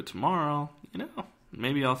listen to it tomorrow,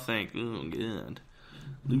 maybe I'll think, oh, good.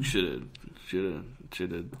 Luke should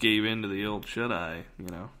have gave in to the old should I,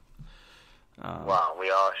 Well,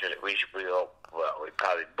 we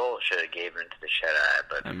probably both should have gave in to the should I,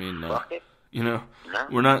 but I mean, fuck it. No.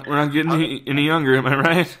 We're not getting any younger, am I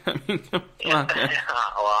right? I mean, come on.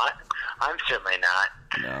 Well, I'm certainly not.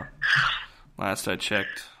 No. Last I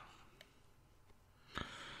checked.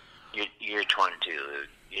 You're 22, Luke.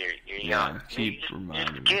 You're young. Keep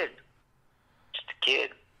reminding me. Just a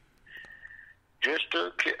kid.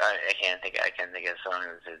 I can't think of a song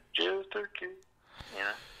that says just a kid.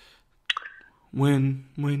 When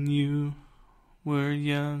you were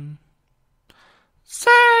young, say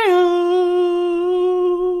oh.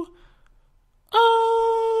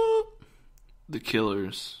 The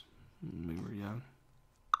Killers. When we were young.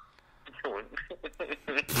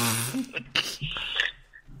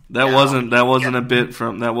 That wasn't a bit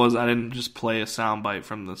from I didn't just play a soundbite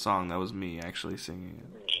from the song. That was me actually singing it.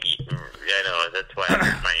 I know, that's why I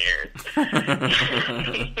hurt my ears.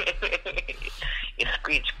 You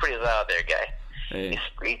screech pretty loud there, guy. Hey. You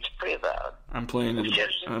screech pretty loud. I'm playing to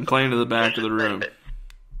the back of the room.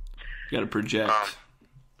 You gotta project.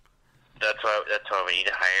 That's why we need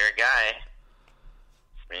to hire a guy.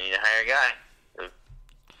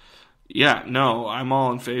 Yeah, no, I'm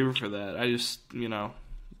all in favor for that. I just,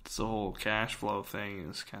 it's the whole cash flow thing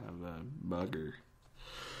is kind of a bugger.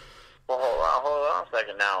 Well, hold on a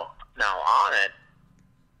second. Now on it,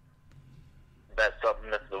 that's something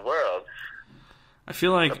that's the world. I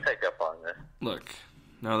feel like they'll pick up on this. Look,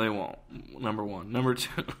 no, they won't. Number one. Number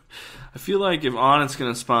two, I feel like if Onnit's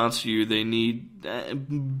going to sponsor you, they need a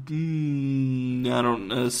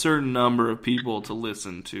certain number of people to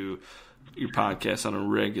listen to your podcast on a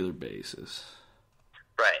regular basis.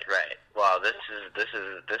 Right. Well, this is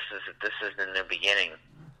the new beginning.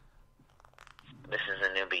 This is the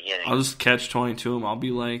new beginning. I'll just catch 22 them. I'll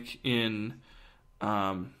be like in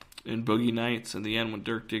Boogie Nights at the end when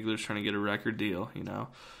Dirk Diggler's trying to get a record deal.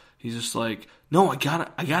 He's just like, no, I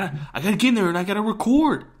gotta get in there and I gotta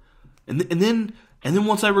record, and then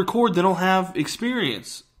once I record, then I'll have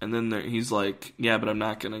experience. And then he's like, yeah, but I'm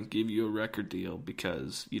not gonna give you a record deal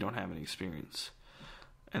because you don't have any experience.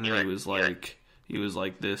 And then he was like,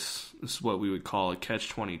 this is what we would call a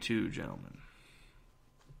catch-22, gentlemen.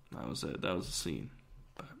 That was it. That was the scene.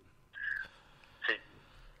 But. So,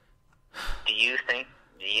 do you think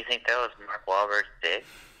that was Mark Wahlberg's dick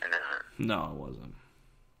or not? No, it wasn't.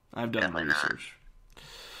 I've done research.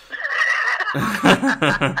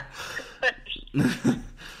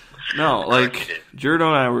 No, like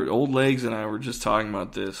Jerdo and Old Legs and I were just talking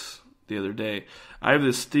about this the other day. I have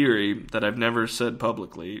this theory that I've never said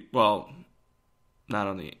publicly. Well, not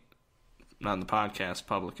on the podcast,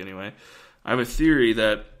 public anyway. I have a theory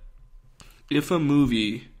that if a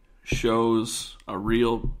movie shows a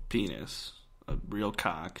real penis, a real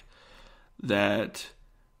cock, that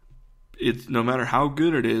it's no matter how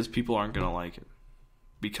good it is, people aren't going to like it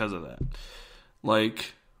because of that.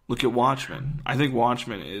 Like, look at Watchmen. I think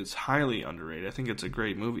Watchmen is highly underrated. I think it's a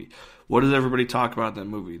great movie. What does everybody talk about in that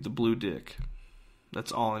movie? The blue dick.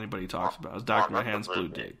 That's all anybody talks about. Is Dr. Mahan's blue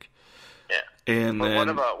dick. Yeah. And but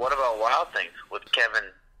then what about Wild Things with Kevin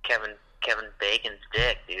Bacon's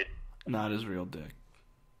dick, dude? Not his real dick.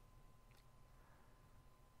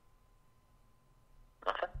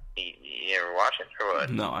 Nothing? You ever watch it or what?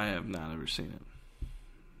 No, I have not ever seen it.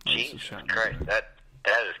 Jesus Christ, that's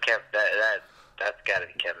got to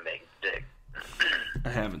be Kevin Bacon's dick. I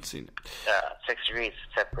haven't seen it. 6 degrees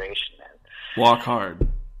of separation, man. Walk Hard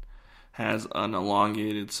has an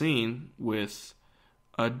elongated scene with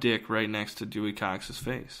a dick right next to Dewey Cox's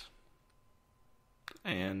face,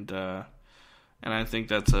 and I think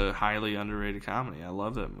that's a highly underrated comedy. I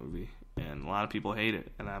love that movie, and a lot of people hate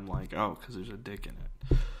it, and I'm like, oh, because there's a dick in it.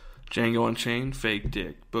 Django Unchained, fake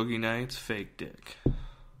dick. Boogie Nights, fake dick.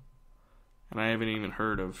 And I haven't even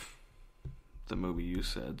heard of the movie you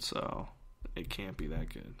said, so it can't be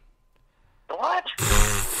that good. What?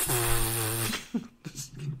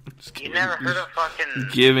 You never heard of fucking...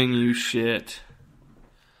 Giving you shit.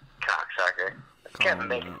 Cocksucker. That's Kevin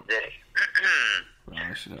Bacon's dick. Well,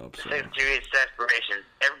 I should hope so. 6 degrees separation.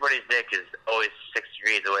 Everybody's dick is always 6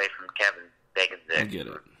 degrees away from Kevin Bacon's dick. I get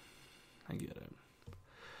it.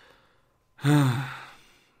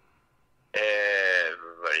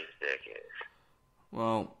 Everybody's dick is.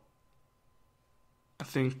 Well, I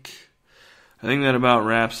think that about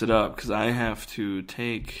wraps it up, because I have to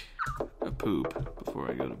take a poop before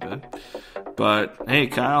I go to bed. But hey,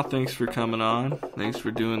 Kyle, thanks for coming on. Thanks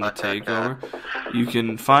for doing the takeover. You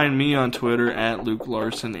can find me on Twitter at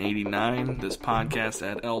LukeLarson89. This podcast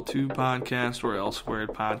at L2 Podcast or L Squared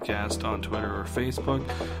Podcast on Twitter or Facebook.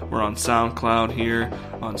 We're on SoundCloud here,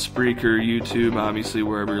 on Spreaker, YouTube, obviously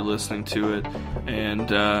wherever you're listening to it. And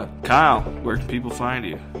Kyle, where can people find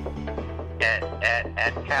you?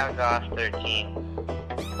 At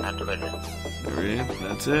KyleGoss13 on Twitter. There it is.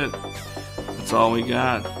 That's it. That's all we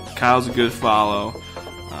got. Kyle's a good follow.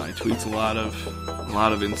 He tweets a lot of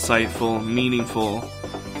insightful, meaningful,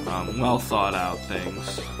 well thought out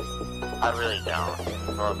things. I really don't.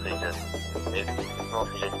 It's mostly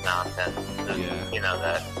just nonsense. Yeah. You know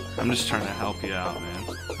that. I'm just trying to help you out, man.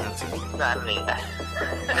 That's it. I mean,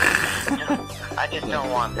 I just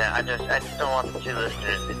don't want that. I just don't want the 2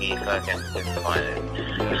 listeners to be fucking disappointed.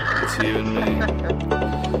 Yeah, it's you and me.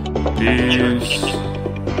 Peace.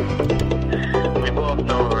 We both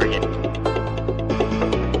know we're getting.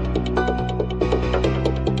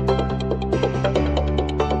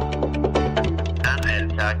 I had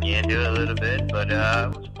to talk you into it a little bit, but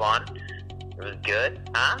it was fun. It was good,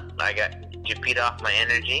 huh? Did you feed off my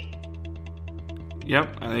energy?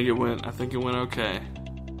 Yep, I think it went okay.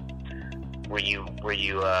 Were you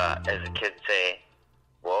as a kid say,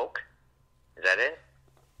 woke? Is that it?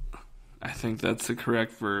 I think that's the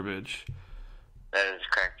correct verbiage. That is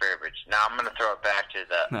correct verbiage. Now I'm gonna throw it back to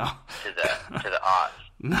the odds.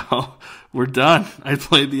 No, we're done. I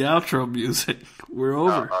played the outro music. We're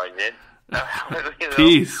over. Oh, you did?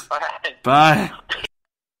 Peace. All right. Bye.